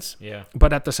chance. Yeah.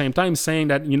 But at the same time saying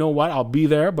that, you know what, I'll be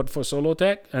there, but for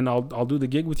Solotech, and I'll do the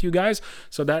gig with you guys.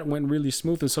 So that went really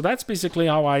smooth. And so that's basically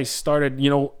how I started,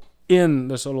 in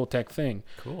the Solotech thing.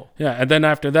 Cool. Yeah. And then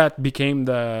after that became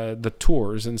the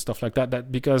tours and stuff like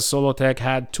that because Solotech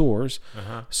had tours.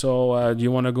 So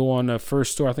you want to go on the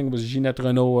first tour, I think it was Ginette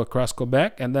Renault across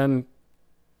Quebec. And then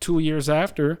 2 years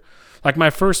after, like, my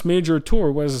first major tour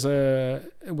was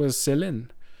Céline.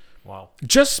 Wow.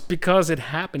 Just because it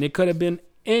happened. It could have been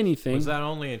anything. Was that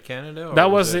only in Canada? Or that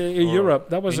was in Europe.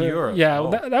 That was Europe. Yeah, oh.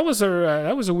 that was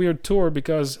a weird tour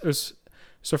because it's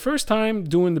the first time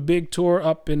doing the big tour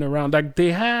up and around. Like,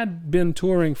 they had been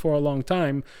touring for a long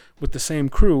time with the same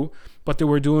crew, but they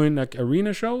were doing like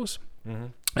arena shows.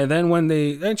 And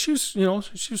then she was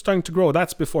starting to grow.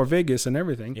 That's before Vegas and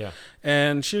everything. Yeah.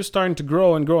 And she was starting to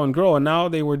grow and grow and grow. And now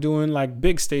they were doing like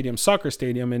big soccer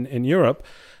stadium in Europe.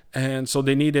 And so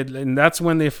they needed, and that's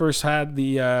when they first had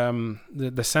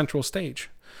the central stage.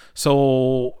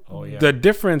 So the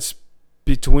difference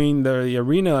between the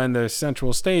arena and the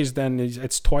central stage, then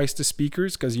it's twice the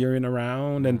speakers because you're in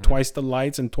around, and twice the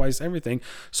lights and twice everything.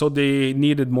 So they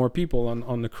needed more people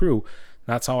on the crew.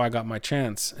 That's how I got my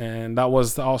chance. And that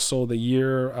was also the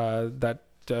year that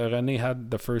René had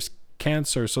the first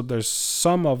cancer. So there's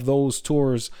some of those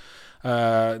tours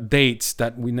dates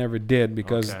that we never did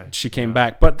because she came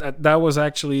back. But that was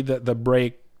actually the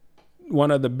break,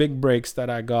 one of the big breaks that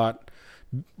I got.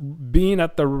 Being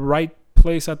at the right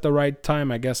place at the right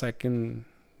time, I guess I can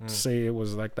say it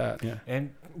was like that. Yeah.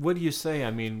 And what do you say? I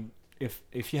mean,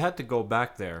 if you had to go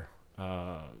back there,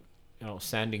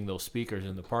 sanding those speakers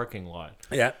in the parking lot.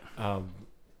 Yeah.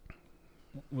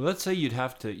 Let's say you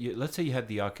had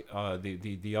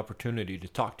the opportunity to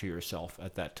talk to yourself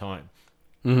at that time.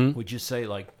 Would you say,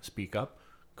 like, speak up,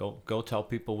 go tell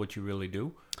people what you really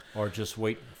do, or just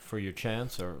wait for your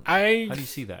chance? Or how do you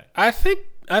see that? I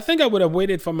think I would have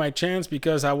waited for my chance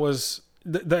because I was.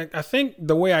 I think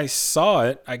the way I saw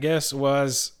it, I guess,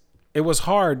 was it was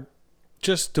hard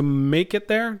just to make it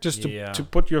there, just to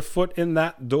put your foot in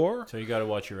that door. So you got to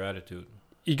watch your attitude.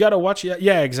 You got to watch it.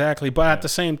 Yeah, exactly. But at the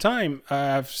same time,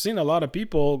 I've seen a lot of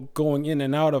people going in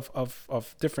and out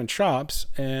of different shops,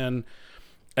 and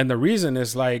the reason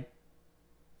is like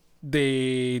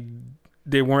they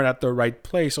weren't at the right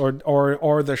place,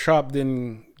 or the shop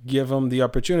didn't give them the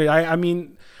opportunity. I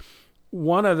mean,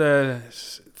 one of the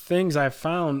things I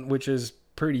found, which is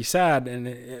pretty sad,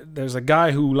 and there's a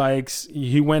guy who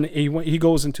he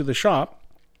goes into the shop.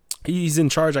 He's in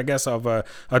charge, I guess, of a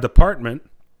department,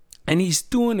 and he's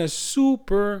doing a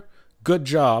super good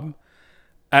job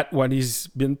at what he's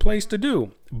been placed to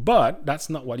do. But that's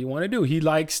not what he want to do. He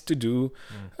likes to do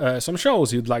some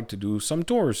shows. He'd like to do some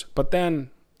tours. But then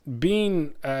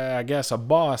being, I guess, a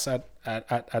boss at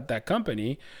that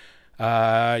company,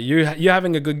 you're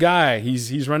having a good guy.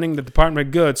 He's running the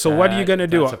department good. So what are you going to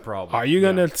do? That's a problem. Are you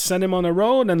going to send him on the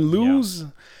road and lose? Yeah.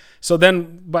 So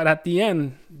then, but at the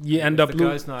end, you end up losing.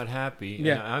 The guy's not happy.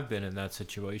 Yeah. And I've been in that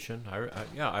situation.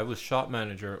 I was shop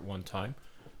manager at one time.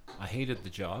 I hated the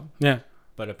job. Yeah.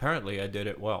 But apparently I did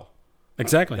it well.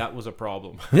 Exactly. That was a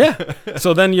problem. Yeah.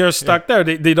 So then you're stuck there.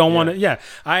 They don't want to. Yeah.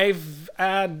 I've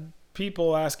had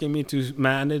people asking me to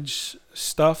manage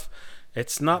stuff.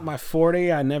 It's not my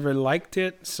forte. I never liked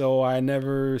it. So I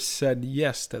never said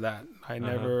yes to that. I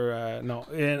never, no.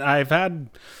 And I've had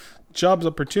jobs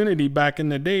opportunity back in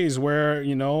the days where,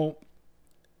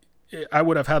 I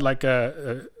would have had like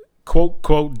a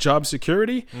quote job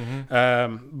security.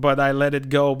 But I let it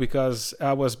go because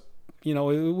I was, it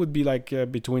would be like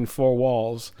between four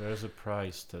walls. There's a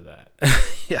price to that.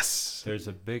 Yes. There's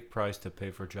a big price to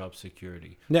pay for job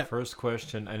security. Yeah. First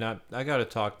question, and I got to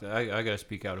talk, I got to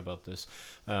speak out about this.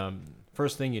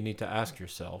 First thing you need to ask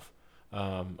yourself,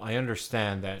 I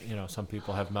understand that, some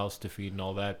people have mouths to feed and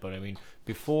all that, but I mean,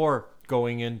 before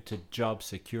going into job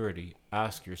security,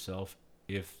 ask yourself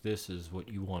if this is what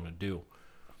you want to do.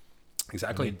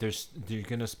 Exactly. I mean, you're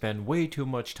going to spend way too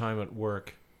much time at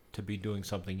work to be doing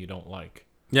something you don't like.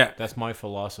 Yeah. That's my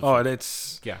philosophy. Oh,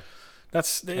 it's... Yeah.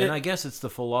 That's And I guess it's the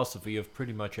philosophy of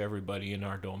pretty much everybody in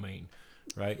our domain,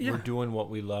 right? Yeah. We're doing what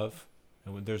we love,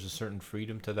 and there's a certain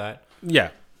freedom to that. yeah.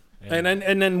 And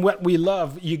then what we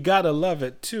love, you gotta love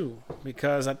it too,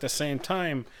 because at the same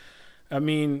time, I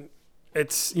mean,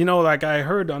 it's, you know, like I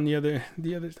heard on the other I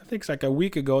think it's like a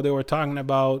week ago, they were talking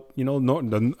about, you know,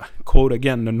 the quote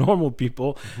again, the normal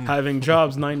people having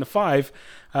jobs 9 to 5,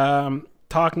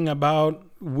 talking about,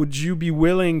 would you be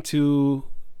willing to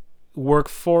work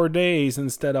 4 days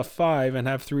instead of 5 and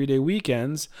have 3-day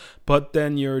weekends, but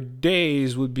then your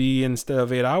days would be, instead of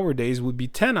 8-hour days, would be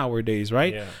 10-hour days,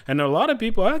 right? Yeah. And a lot of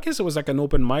people, I guess it was like an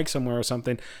open mic somewhere or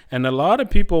something, and a lot of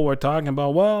people were talking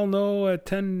about, well, no,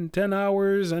 10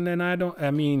 hours, and then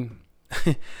I mean,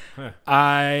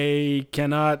 I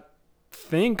cannot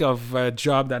think of a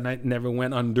job that never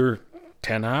went under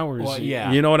 10 hours. Well,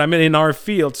 yeah. You know what I mean? In our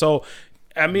field. So,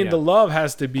 I mean, Yeah. the love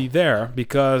has to be there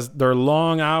because they're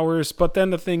long hours. But then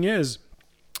the thing is,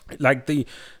 like the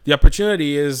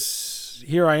opportunity is,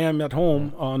 here I am at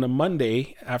home on a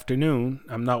Monday afternoon.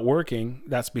 I'm not working.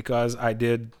 That's because I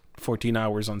did 14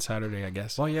 hours on Saturday, I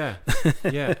guess. Well, yeah,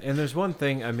 yeah. And there's one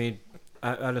thing. I mean,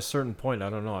 at a certain point,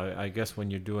 I don't know. I guess when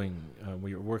you're when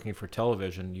you're working for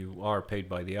television, you are paid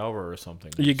by the hour or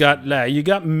something. You got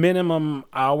minimum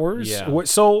hours. Yeah.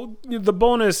 So the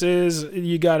bonus is if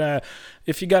you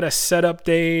got a setup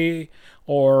day,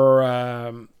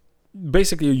 or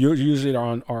basically you usually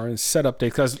are on setup day,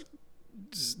 because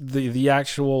the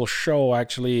actual show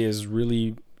actually is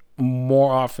really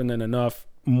more often than enough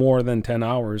more than 10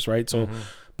 hours, right? So,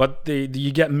 but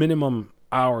you get minimum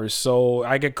hours. So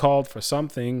I get called for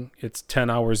something, it's 10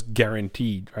 hours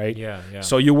guaranteed, right? Yeah, yeah.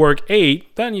 So you work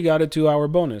 8, then you got a 2-hour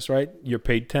bonus, right? You're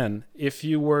paid 10. If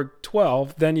you work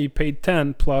 12, then you paid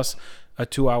 10 plus a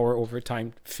 2-hour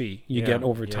overtime fee. You get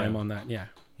overtime on that. Yeah.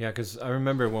 Yeah, because I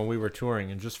remember when we were touring,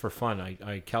 and just for fun,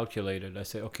 I calculated. I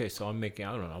said, okay, so I'm making,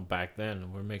 I don't know, back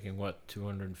then we're making what,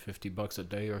 $250 a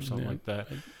day or something like that.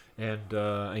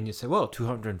 And you say, well,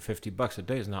 $250 a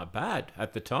day is not bad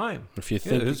at the time. If you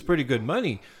think it's pretty good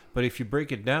money, but if you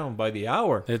break it down by the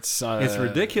hour, it's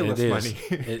ridiculous money.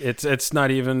 it's not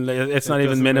even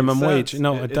Doesn't minimum make wage. sense.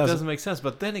 No, it it doesn't. doesn't make sense.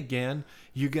 But then again,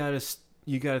 you gotta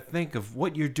think of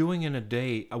what you're doing in a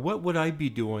day. What would I be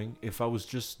doing if I was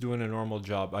just doing a normal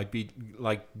job? I'd be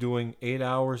like doing 8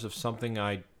 hours of something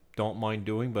I don't mind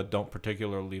doing but don't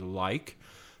particularly like.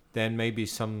 Then maybe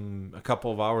a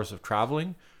couple of hours of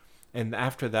traveling. And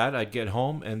after that, I'd get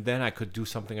home, and then I could do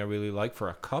something I really like for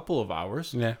a couple of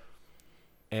hours. Yeah.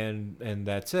 And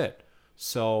that's it.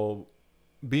 So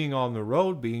being on the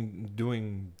road,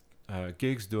 doing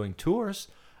gigs, doing tours,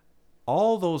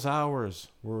 all those hours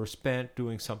were spent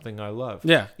doing something I love.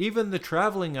 Yeah. Even the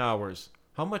traveling hours.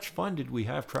 How much fun did we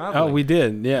have traveling? Oh, we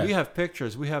did. Yeah. We have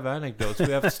pictures. We have anecdotes.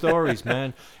 We have stories,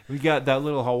 man. We got that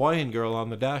little Hawaiian girl on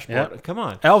the dashboard. Yeah. Come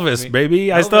on. Elvis, baby.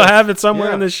 Elvis. I still have it somewhere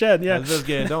Yeah. in the shed. Yeah.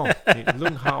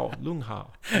 Lung Hao.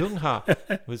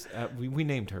 Was we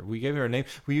named her. We gave her a name.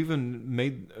 We even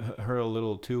made her a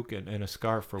little toque and a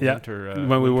scarf for winter. When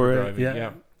we winter were driving.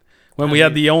 yeah. When we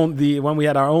had when we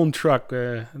had our own truck.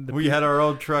 We had our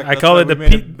own truck. I That's call why it we the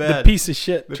made a bed. piece of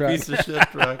shit The truck. piece of shit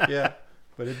truck. Yeah.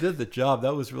 But it did the job.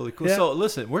 That was really cool. Yeah. So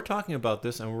listen, we're talking about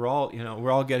this, and we're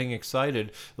all getting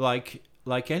excited, like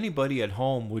anybody at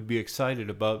home would be excited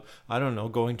about, I don't know,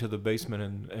 going to the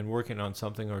basement and working on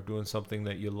something, or doing something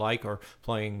that you like, or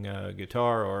playing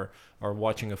guitar, or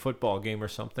watching a football game or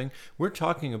something. We're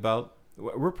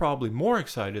probably more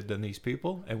excited than these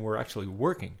people, and we're actually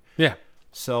working. Yeah.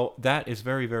 So that is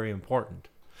very, very important.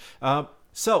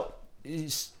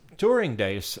 Touring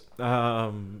days.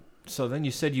 So then you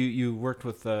said you worked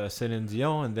with Céline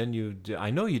Dion, and then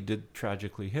I know you did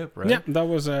Tragically Hip, right? Yeah, that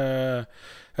was a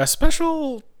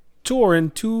special tour in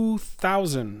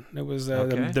 2000. It was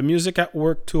the Music at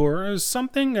Work tour. It was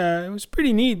something. It was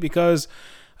pretty neat because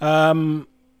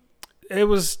it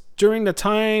was during the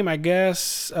time, I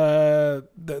guess,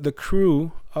 the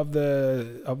crew of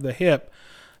the Hip.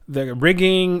 The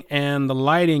rigging and the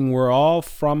lighting were all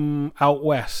from out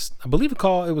west. I believe it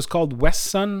was called West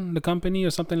Sun, the company, or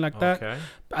something like that. Okay.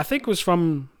 I think it was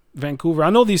from Vancouver. I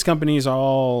know these companies are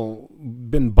all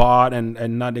been bought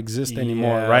and not exist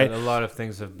anymore, right? A lot of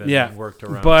things have been worked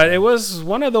around. But it was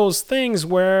one of those things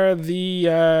where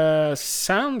the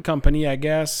sound company, I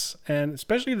guess, and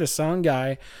especially the sound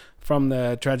guy from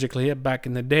the Tragically Hip back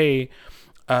in the day,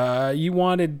 you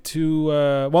wanted to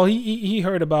he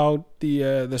heard about the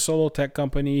Solotech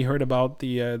company. He heard about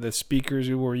the speakers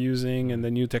we were using and the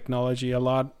new technology. A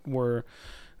lot were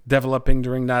developing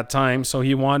during that time, so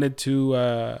he wanted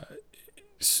to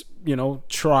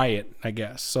try it, I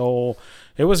guess. So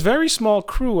it was very small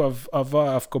crew of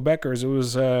Quebecers. It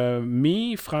was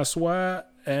me, François,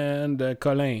 and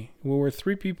Colin. We were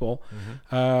 3 people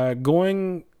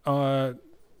going,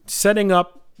 setting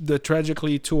up the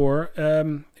Tragically tour.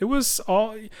 It was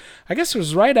I guess it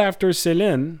was right after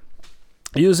Céline.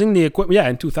 Using the equipment,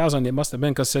 in 2000 it must have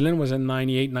been, because Céline was in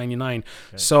 98, 99.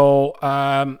 Okay. So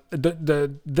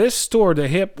this tour, the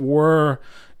Hip, were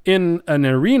in an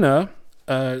arena,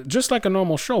 just like a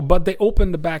normal show, but they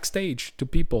opened the backstage to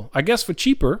people, I guess for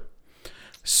cheaper.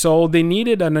 So they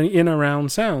needed an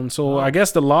in-around sound. So I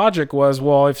guess the logic was,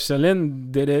 well, if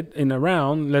Céline did it in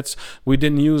around, we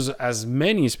didn't use as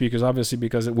many speakers, obviously,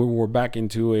 because we were back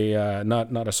into a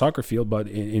not a soccer field, but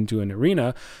into an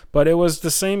arena. But it was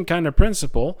the same kind of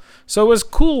principle. So it was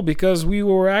cool because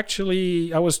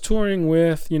I was touring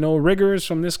with, riggers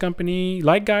from this company,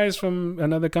 light guys from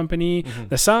another company. Mm-hmm.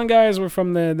 The sound guys were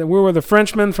from we were the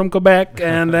Frenchmen from Quebec,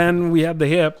 and then we had the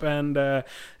Hip, and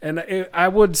I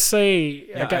would say.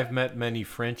 Yeah, I've met many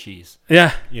Frenchies.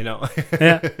 Yeah. Yeah.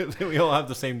 We all have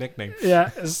the same nickname. Yeah.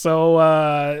 So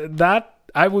that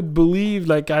I would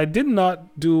believe, I did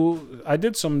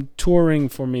some touring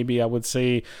for maybe, I would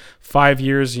say, 5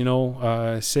 years,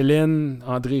 Céline,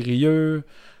 André Rieu,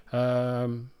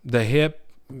 the Hip,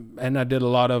 and I did a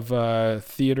lot of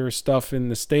theater stuff in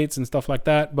the States and stuff like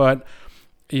that. But,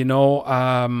 the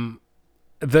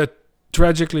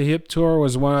Tragically Hip tour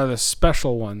was one of the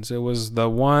special ones. It was the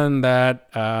one that,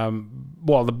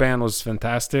 the band was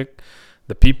fantastic.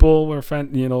 The people were,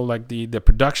 the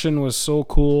production was so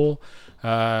cool.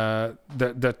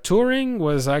 The touring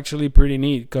was actually pretty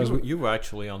neat because you were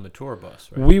actually on the tour bus,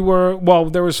 right? We were. Well,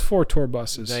 there was 4 tour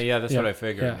buses. Yeah, that's what I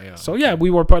figured. Yeah. So we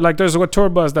were there's a tour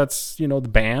bus that's the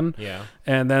band. Yeah.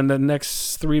 And then the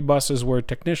next 3 buses were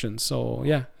technicians. So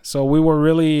so we were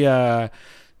really.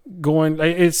 Going,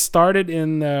 it started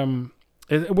in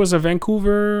it was a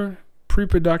Vancouver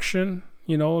pre-production,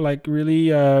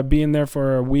 really being there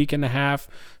for a week and a half,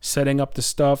 setting up the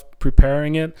stuff,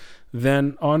 preparing it,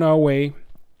 then on our way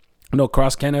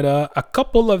across Canada, a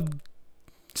couple of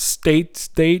state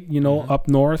up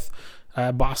north,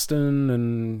 Boston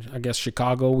and I guess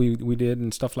Chicago we did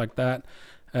and stuff like that,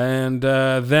 and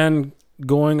then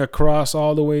going across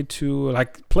all the way to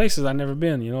places I've never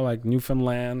been, like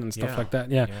Newfoundland and stuff like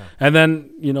that. Yeah. And then,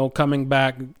 coming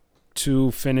back to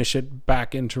finish it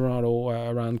back in Toronto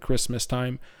around Christmas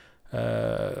time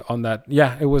on that.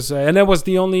 Yeah, it was, and it was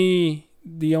the only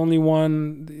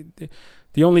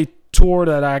tour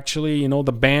that actually,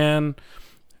 the band,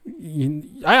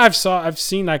 I've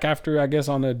seen after, I guess,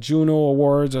 on the Juno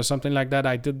Awards or something like that.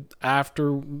 I did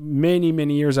after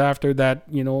many years after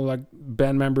that,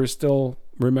 band members still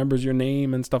remembers your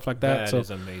name and stuff like that. That is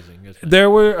amazing.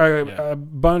 There were a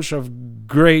bunch of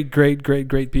great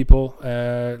people.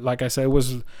 Like I said, it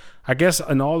was, I guess,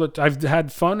 I've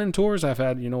had fun in tours. I've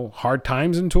had hard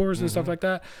times in tours and stuff like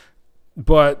that.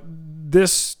 But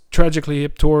this Tragically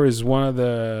Hip tour is one of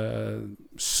the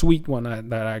sweet one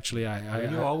that actually Were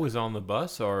you always on the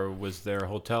bus, or was there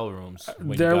hotel rooms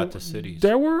when you got to cities?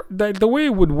 There were. The way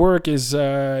it would work is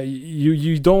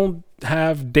you don't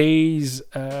have days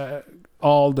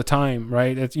all the time,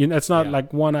 right? It's not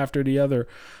like one after the other.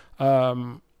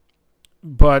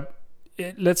 But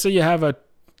let's say you have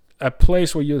a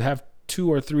place where you have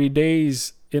 2 or 3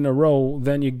 days in a row,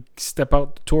 then you step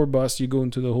out the tour bus, you go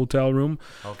into the hotel room.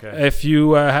 Okay. If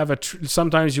you have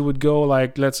sometimes you would go,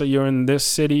 let's say you're in this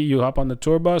city, you hop on the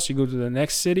tour bus, you go to the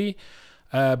next city,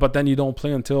 but then you don't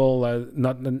play until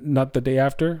not the day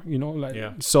after,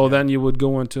 Then you would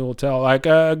go into a hotel.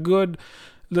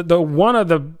 The one of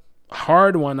the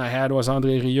hard one I had was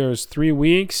André Rieu's 3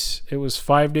 weeks. It was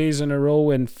 5 days in a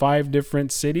row in 5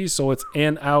 different cities. So it's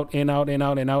in, out, in, out, in,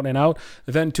 out, in, out, in, out.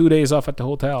 Then 2 days off at the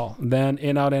hotel. Then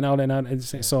in, out, in, out, in, out.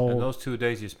 So and those 2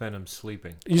 days you spend them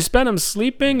sleeping. You spend them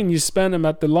sleeping, and you spend them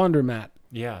at the laundromat.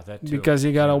 Yeah, that too. Because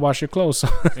you gotta wash your clothes.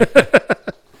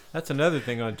 That's another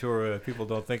thing on tour people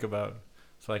don't think about.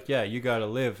 It's you gotta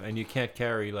live, and you can't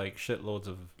carry shitloads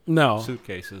of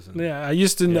suitcases. I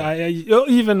used to. I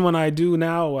even when I do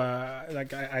now,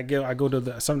 I go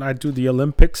to I do the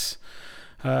Olympics.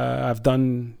 I've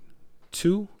done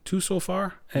two so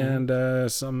far, and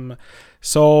some.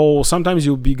 So sometimes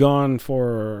you'll be gone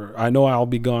for. I know I'll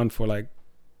be gone for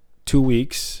 2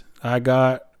 weeks. I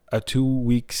got a 2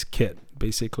 weeks kit.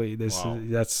 Basically, you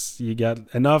got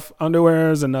enough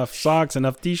underwears, enough socks,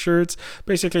 enough t-shirts.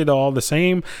 Basically, they're all the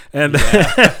same, and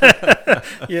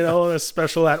A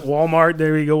special at Walmart.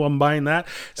 There you go. I'm buying that.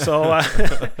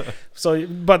 So,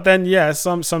 but then, yeah,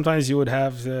 sometimes you would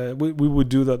have, we would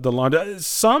do the laundry.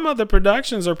 Some of the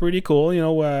productions are pretty cool.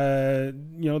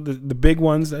 The big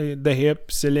ones, the Hip,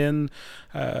 Céline,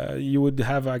 you would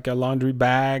have like a laundry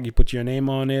bag. You put your name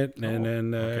on it, and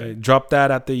then drop that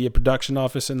at the production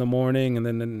office in the morning, and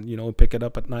then pick it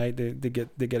up at night. They get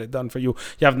it done for you.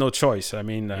 You have no choice. I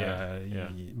mean,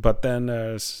 but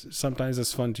then sometimes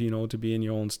it's fun to be in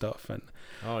your own stuff. And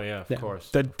of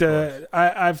course.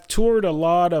 I've toured a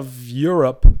lot of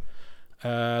Europe,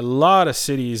 a lot of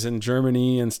cities in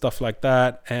Germany and stuff like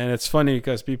that, and it's funny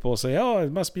because people say, "Oh,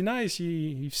 it must be nice.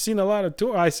 You've seen a lot of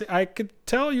tour." I could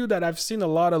tell you that I've seen a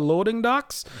lot of loading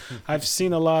docks. I've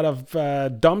seen a lot of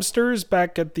dumpsters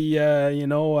back at the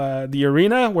the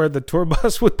arena where the tour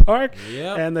bus would park.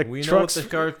 Yeah, and the we trucks.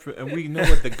 We know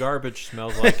what the garbage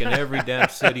smells like in every damn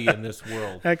city in this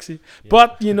world. Actually,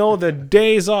 but the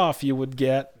days off you would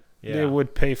get. Yeah. They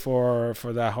would pay for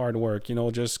that hard work,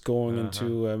 just going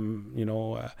into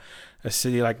a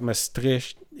city like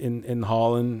Maastricht in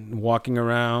Holland, walking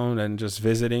around and just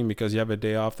visiting because you have a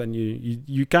day off. Then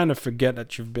you kind of forget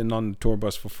that you've been on the tour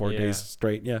bus for 4 days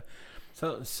straight. Yeah.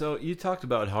 So you talked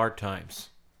about hard times.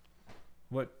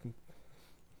 What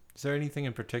is there anything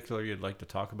in particular you'd like to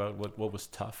talk about? What was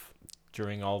tough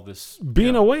during all this?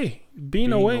 Being away.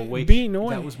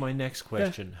 That was my next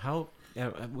question. Yeah. How?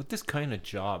 With this kind of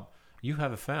job, you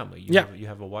have a family. You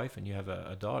have a wife and you have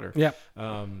a daughter. Yeah.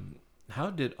 How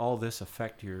did all this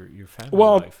affect your family life?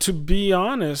 Well, to be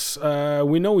honest,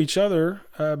 we know each other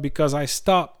because I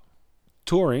stopped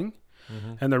touring.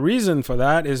 Mm-hmm. And the reason for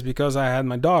that is because I had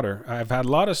my daughter. I've had a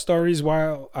lot of stories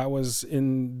while I was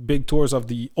in big tours of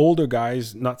the older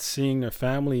guys not seeing their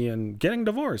family and getting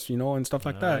divorced, and stuff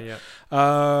like that. Yeah.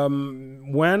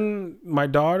 When my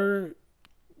daughter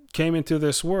came into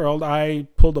this world, I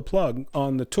pulled a plug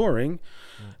on the touring.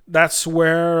 That's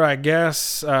where I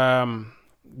guess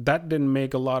that didn't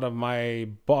make a lot of my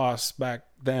boss back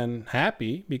then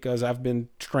happy because I've been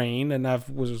trained and they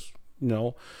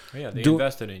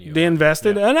invested in you. They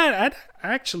invested, and I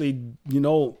actually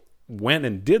went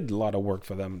and did a lot of work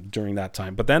for them during that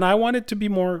time. But then I wanted to be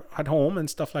more at home and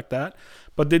stuff like that.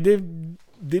 But they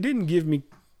didn't give me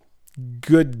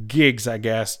good gigs, I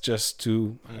guess, just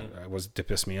to was it to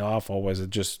piss me off, or was it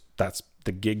just that's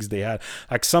the gigs they had?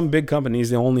 Like some big companies,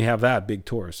 they only have that big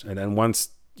tours, and then once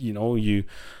you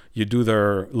do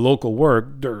their local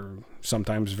work, they're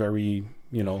sometimes very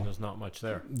there's not much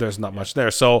there. There's not much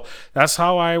there. So that's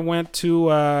how I went to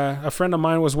a friend of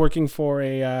mine was working for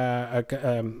a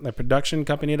production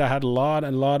company that had a lot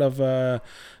of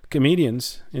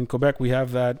comedians in Quebec. We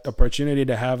have that opportunity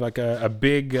to have like a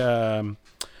big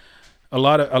a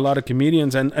lot of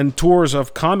comedians and tours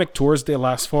of comic tours. They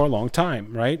last for a long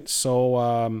time, right?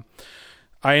 So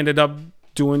I ended up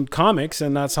doing comics,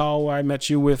 and that's how I met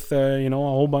you with a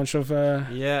whole bunch of and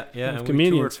comedians. We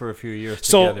toured for a few years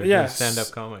together. Yeah,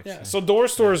 stand-up comics. Yeah. So door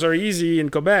stores are easy in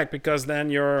Quebec because then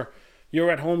you're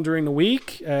at home during the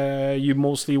week. You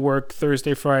mostly work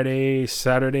Thursday, Friday,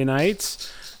 Saturday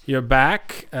nights. You're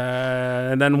back,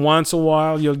 and then once a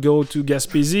while you'll go to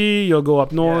Gaspésie. You'll go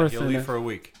up north. You'll leave for a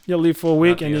week. You'll leave for a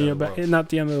week, and then you're back. Not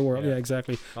the end of the world. Yeah,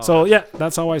 exactly. So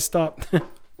that's how I stopped.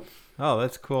 Oh,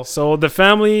 that's cool. So the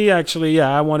family, actually,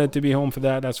 I wanted to be home for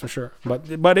that. That's for sure.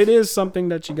 But it is something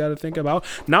that you got to think about.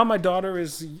 Now my daughter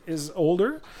is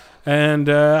older, and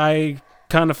I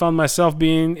kind of found myself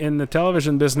being in the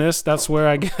television business. That's where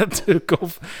I get to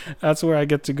go. That's where I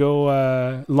get to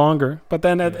go longer. But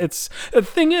then it's the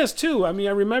thing is too. I mean,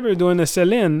 I remember doing the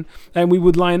Céline, and we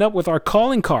would line up with our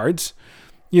calling cards.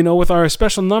 With our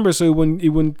special number, so it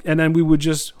wouldn't, and then we would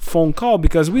just phone call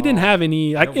because we didn't have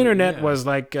any internet was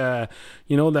like that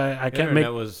I can't make.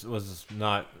 Internet was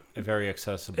not very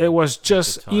accessible. It was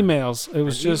just emails. It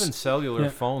was and just even cellular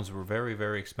phones were very,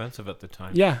 very expensive at the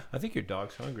time. Yeah, I think your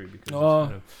dog's hungry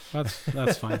because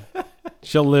that's fine.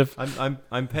 She'll live.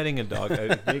 I'm petting a dog,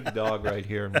 a big dog right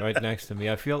here, right next to me.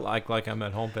 I feel like I'm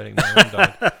at home petting my own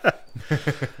dog.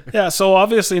 Yeah, so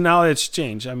obviously now it's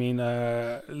changed. I mean,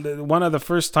 one of the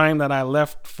first time that I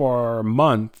left for a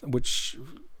month, which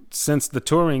since the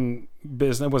touring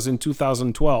business was in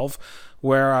 2012,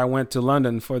 where I went to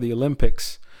London for the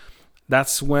Olympics.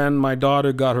 That's when my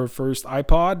daughter got her first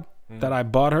iPod that I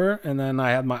bought her, and then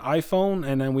I had my iPhone,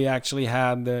 and then we actually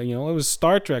had it was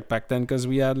Star Trek back then because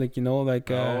we had we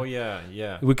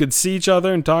could see each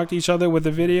other and talk to each other with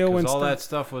the video and all stuff. That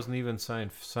stuff wasn't even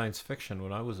science fiction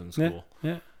when I was in school.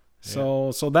 Yeah.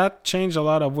 So that changed a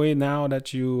lot of way now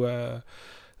that you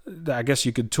I guess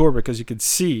you could tour because you could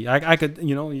see. I could,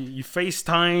 you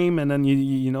FaceTime and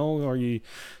then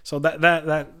so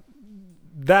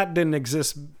that didn't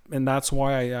exist, and that's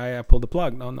why I pulled the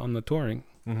plug on the touring.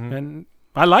 Mm-hmm. And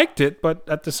I liked it, but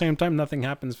at the same time, nothing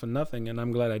happens for nothing, and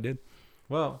I'm glad I did.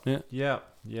 Well, yeah.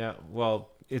 Well,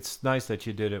 it's nice that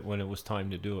you did it when it was time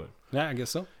to do it. Yeah, I guess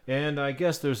so. And I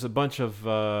guess there's a bunch of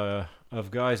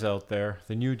guys out there,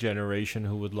 the new generation,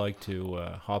 who would like to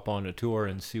hop on a tour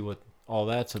and see what all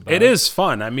that's about. It is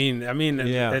fun. I mean,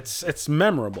 Yeah. it's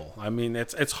memorable. I mean,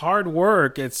 it's hard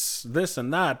work. It's this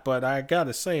and that, but I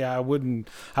gotta say, I would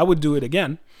do it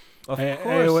again. Of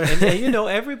course. And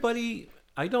everybody,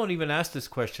 I don't even ask this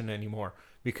question anymore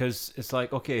because it's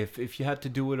like, okay, if you had to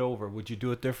do it over, would you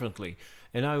do it differently?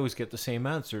 And I always get the same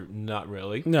answer, not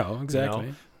really. No,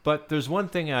 exactly. But there's one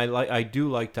thing I do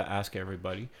like to ask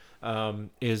everybody,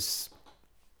 is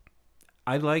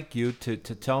I'd like you to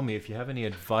tell me if you have any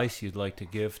advice you'd like to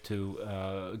give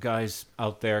to guys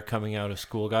out there coming out of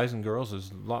school, guys and girls.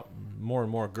 There's a lot more and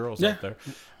more girls out there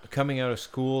coming out of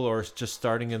school or just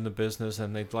starting in the business,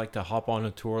 and they'd like to hop on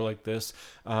a tour like this.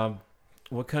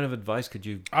 What kind of advice could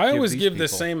you I give always these give the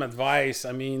people? same advice.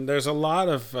 I mean, there's a lot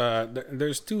of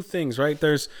there's two things, right?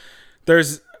 There's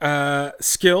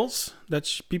skills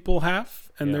that people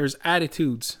have, and there's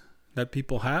attitudes that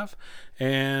people have,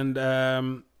 and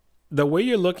the way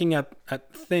you're looking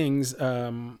at things,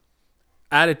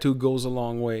 attitude goes a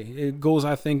long way. It goes,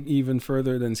 I think, even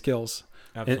further than skills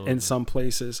in some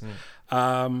places.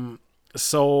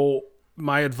 So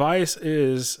my advice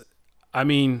is, I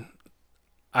mean,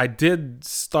 I did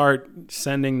start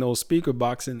sending those speaker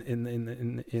box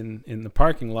in the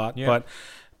parking lot,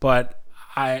 but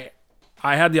I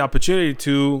had the opportunity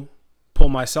to pull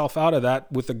myself out of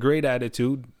that with a great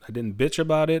attitude. I didn't bitch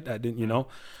about it. I didn't,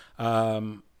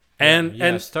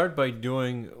 and start by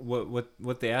doing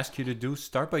what they ask you to do.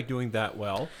 Start by doing that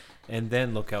well, and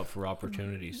then look out for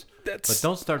opportunities. But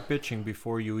don't start bitching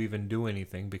before you even do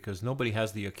anything, because nobody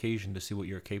has the occasion to see what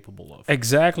you're capable of.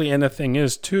 Exactly. And the thing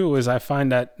is, too, is I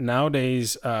find that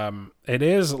nowadays it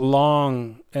is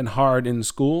long and hard in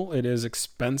school. It is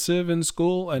expensive in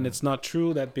school. And it's not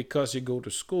true that because you go to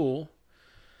school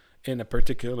in a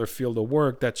particular field of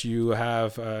work that you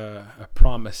have a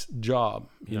promised job,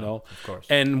 you know. Of course.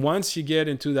 And once you get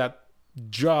into that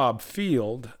job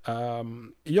field,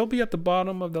 you'll be at the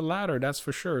bottom of the ladder, that's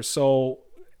for sure. So,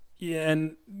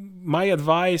 and my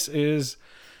advice is,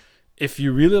 if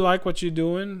you really like what you're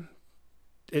doing,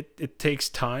 it takes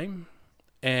time,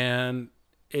 and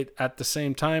it at the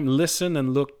same time, listen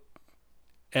and look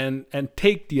and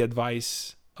take the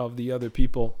advice of the other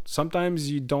people. Sometimes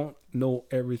you don't know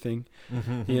everything,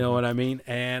 you know what I mean?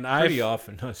 And pretty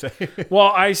often, I say.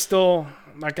 Well, I still,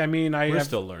 we're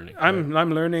still learning.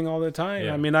 I'm learning all the time.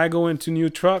 Yeah. I mean, I go into new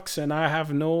trucks and I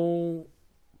have no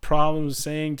problems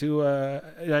saying to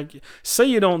say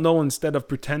you don't know instead of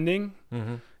pretending.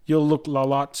 You'll look a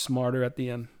lot smarter at the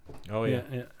end. Oh yeah,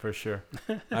 for sure.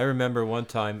 I remember one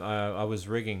time I was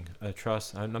rigging a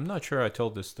truss. I'm not sure I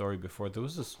told this story before. There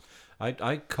was this.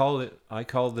 I call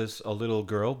this a little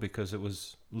girl because it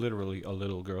was literally a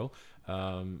little girl,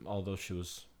 although she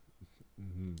was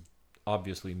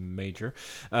obviously major.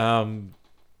 And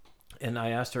I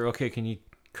asked her, okay, can you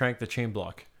crank the chain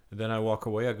block? And then I walk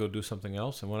away, I go do something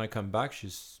else, and when I come back,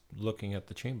 she's looking at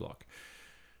the chain block.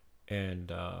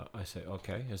 And I say,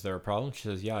 okay, is there a problem? She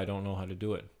says, yeah, I don't know how to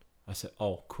do it. I said,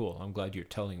 oh, cool. I'm glad you're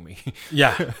telling me.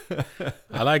 Yeah.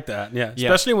 I like that. Yeah.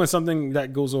 Especially when something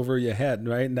that goes over your head,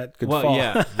 right? And that could fall.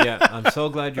 Yeah. I'm so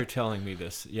glad you're telling me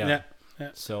this. Yeah.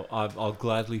 So I'll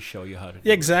gladly show you how to do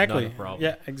it. Exactly. Not a problem.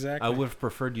 Yeah, exactly. I would have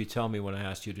preferred you tell me when I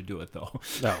asked you to do it, though.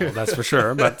 No, well, that's for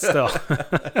sure, but still.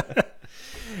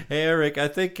 Hey, Eric, I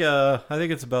think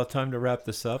it's about time to wrap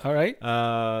this up. All right.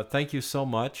 Thank you so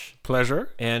much. Pleasure.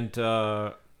 And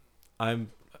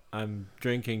I'm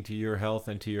drinking to your health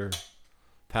and to your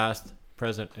past,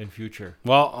 present, and future.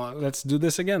 Well, let's do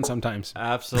this again sometimes.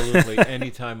 Absolutely,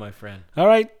 anytime, my friend. All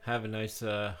right. Have a nice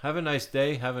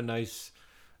day. Have a nice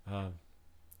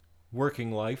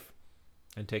working life,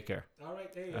 and take care. All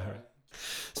right.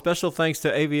 Special thanks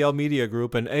to AVL Media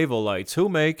Group and Avo Lights, who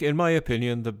make, in my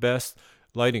opinion, the best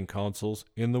lighting consoles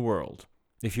in the world.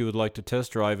 If you would like to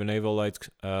test drive an Avo Lights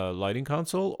lighting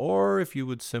console, or if you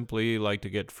would simply like to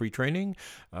get free training,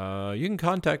 you can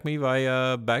contact me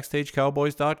via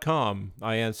BackstageCowboys.com.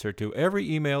 I answer to every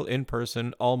email in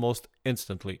person almost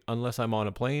instantly, unless I'm on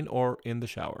a plane or in the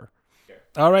shower.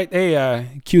 All right.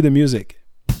 Hey, cue the music.